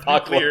an sort of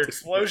nuclear apocalyptic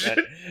explosion.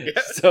 event.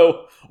 Yeah.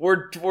 So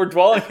we're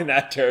dwelling in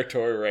that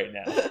territory right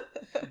now.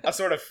 A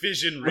sort of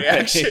fission Right,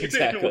 reaction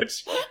exactly. in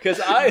which Because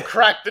you I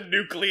crack the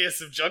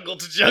nucleus of Jungle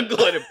to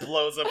Jungle and it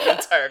blows up the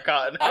entire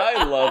continent.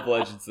 I love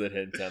Legends of the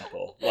Hidden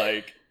Temple.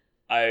 Like,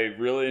 I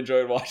really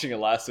enjoyed watching it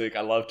last week.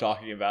 I love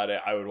talking about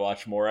it. I would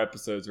watch more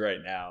episodes right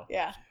now.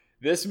 Yeah.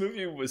 This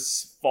movie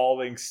was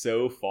falling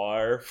so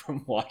far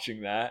from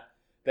watching that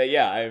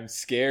yeah, I'm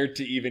scared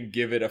to even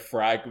give it a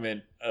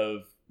fragment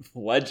of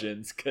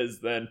Legends, because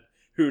then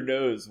who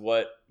knows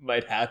what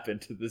might happen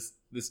to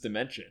this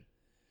dimension.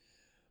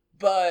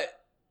 But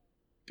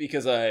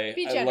because I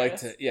like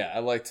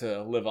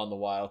to live on the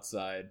wild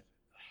side.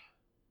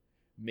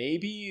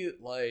 Maybe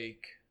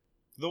like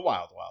The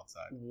wild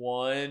side.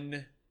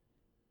 one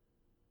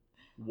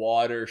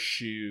water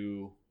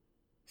shoe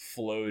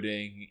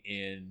floating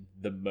in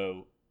the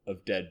moat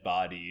of dead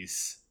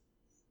bodies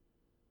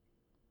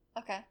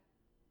Okay.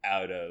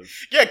 out of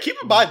Yeah, keep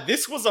in mind,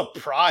 this was a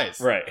prize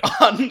right.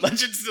 on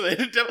Legends of the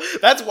Hidden Temple.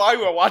 That's why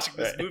we were watching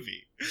this Right.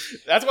 movie.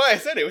 That's why I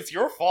said it was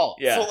your fault.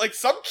 Yeah. So, like,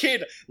 some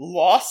kid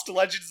lost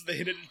Legends of the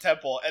Hidden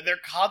Temple, and their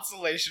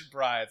consolation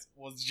prize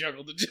was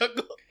Jungle to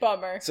Jungle.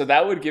 Bummer. So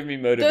that would give me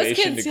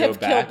motivation to kids go have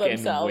back killed and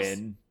themselves.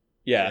 win.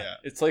 Yeah. Yeah.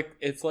 It's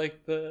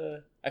like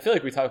the I feel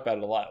like we talk about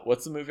it a lot.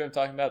 What's the movie I'm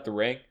talking about? The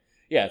Ring?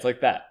 Yeah, it's like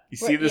that. You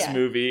see Right, this yeah.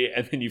 movie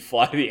and then you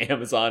fly to the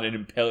Amazon and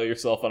impale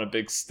yourself on a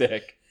big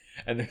stick,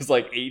 and there's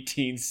like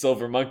 18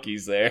 silver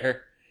monkeys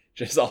there,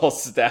 just all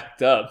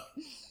stacked up.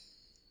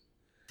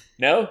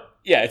 No?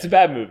 Yeah, it's a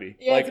bad movie.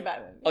 Yeah, like, it's a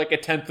bad movie. like a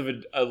tenth of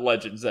a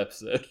Legends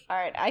episode. All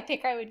right, I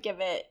think I would give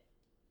it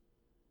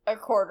a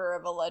quarter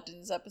of a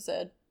Legends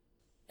episode.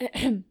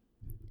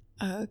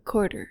 A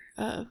quarter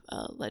of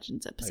a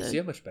Legends episode. See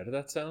how much better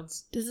that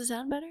sounds? Does it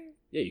sound better?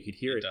 Yeah, you could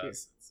hear it. It here.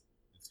 does.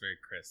 It's very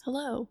crisp.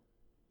 Hello.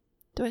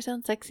 Do I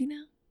sound sexy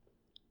now?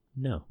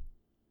 No.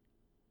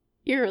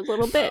 You're a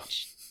little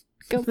bitch.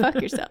 Go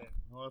fuck yourself.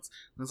 Well,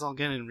 let's all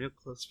get in real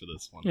close for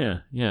this one.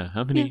 Yeah.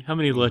 How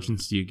many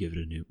legends do you give it,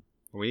 Anoop?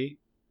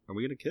 Are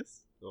we gonna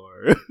kiss?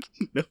 Or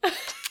no?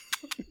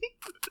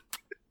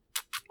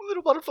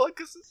 Little butterfly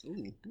kisses.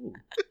 Ooh.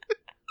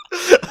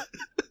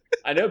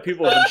 I know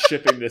people have been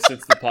shipping this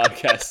since the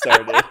podcast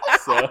started,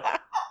 so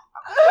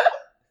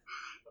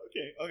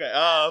Okay.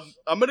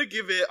 I'm gonna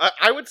give it.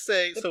 I would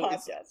say The so.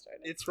 podcast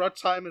started. Its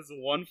runtime is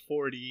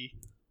 140.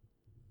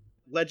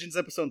 Legends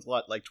episodes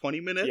what, like 20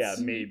 minutes? yeah,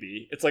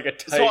 maybe it's like a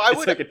tight. So I it's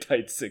would- like a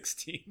tight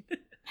 16.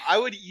 I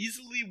would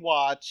easily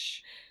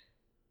watch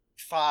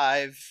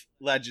 5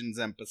 Legends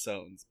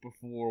episodes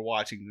before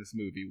watching this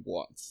movie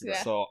once.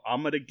 Yeah. So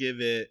I'm gonna give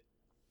it,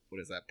 what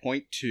is that?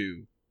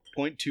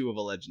 0.2 of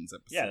a Legends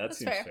episode. Yeah, that That's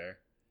seems fair. fair.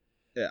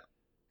 Yeah.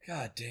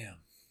 God damn.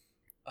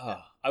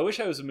 I wish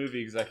I was a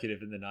movie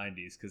executive in the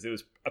 90s, because it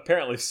was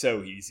apparently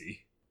so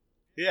easy.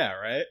 Yeah,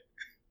 right.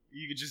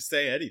 You could just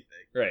say anything,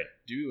 Right.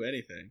 do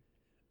anything.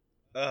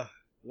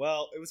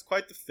 Well, it was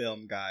quite the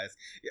film, guys.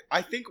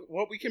 I think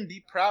what we can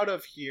be proud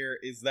of here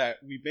is that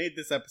we made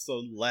this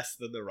episode less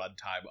than the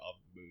runtime of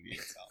the movie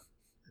itself.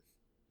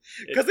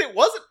 Because it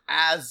wasn't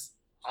as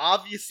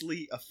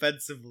obviously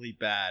offensively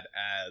bad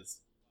as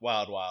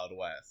Wild Wild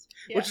West,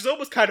 Yeah. which is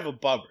almost kind of a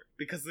bummer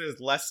because there's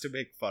less to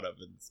make fun of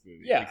in this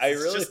movie. Yeah, Because I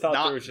it's really just thought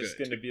not there was just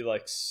good. going to be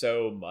like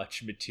so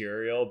much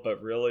material,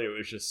 but really it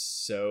was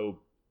just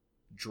so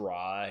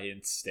dry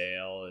and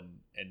stale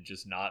and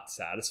just not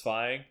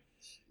satisfying.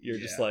 You're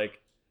just Yeah.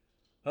 like,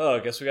 oh, I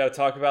guess we got to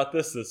talk about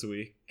this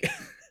week.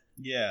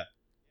 Yeah,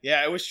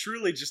 it was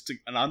truly just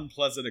an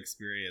unpleasant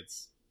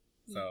experience.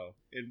 So,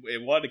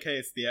 in one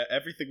case,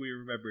 everything we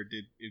remember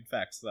did in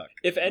fact suck.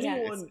 If Yeah.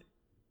 anyone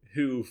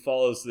who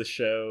follows the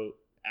show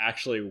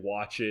actually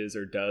watches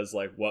or does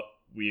like what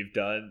we've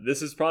done,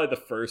 this is probably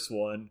the first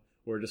one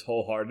where just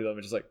wholeheartedly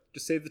I'm just like,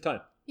 just save the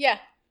time. Yeah.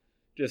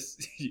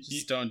 Just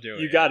Just don't do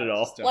it. you got it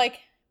all. Just don't. Like,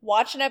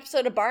 watch an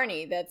episode of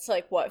Barney that's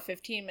like, what,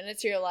 15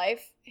 minutes of your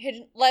life?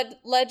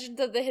 Legends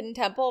of the Hidden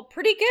Temple,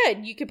 pretty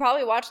good. You could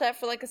probably watch that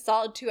for like a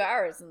solid 2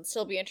 hours and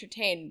still be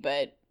entertained,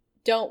 but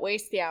don't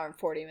waste the hour and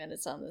 40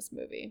 minutes on this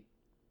movie.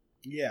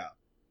 Yeah.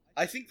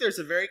 I think there's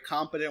a very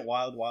competent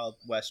Wild Wild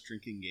West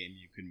drinking game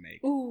you can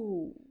make.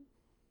 Ooh.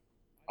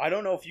 I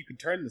don't know if you could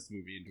turn this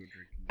movie into a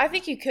drinking game. I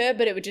think you could,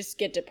 but it would just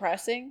get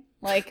depressing.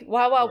 Like,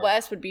 Wild Wild Right.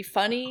 West would be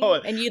funny, Oh,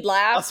 and you'd a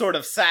laugh. sort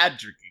of sad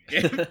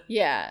drinking game.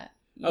 Yeah.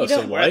 You Oh,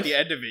 so don't... Where at life? the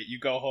end of it, you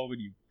go home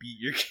and you beat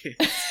your kids.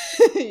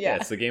 Yeah, yeah.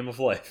 it's the game of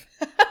life.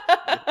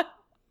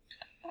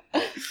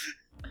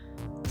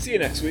 See you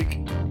next week.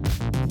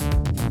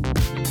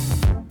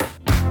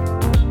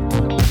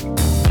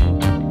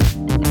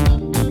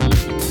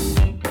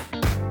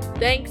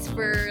 Thanks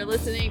for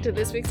listening to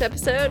this week's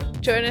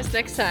episode. Join us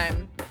next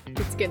time.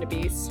 It's going to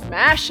be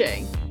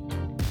smashing.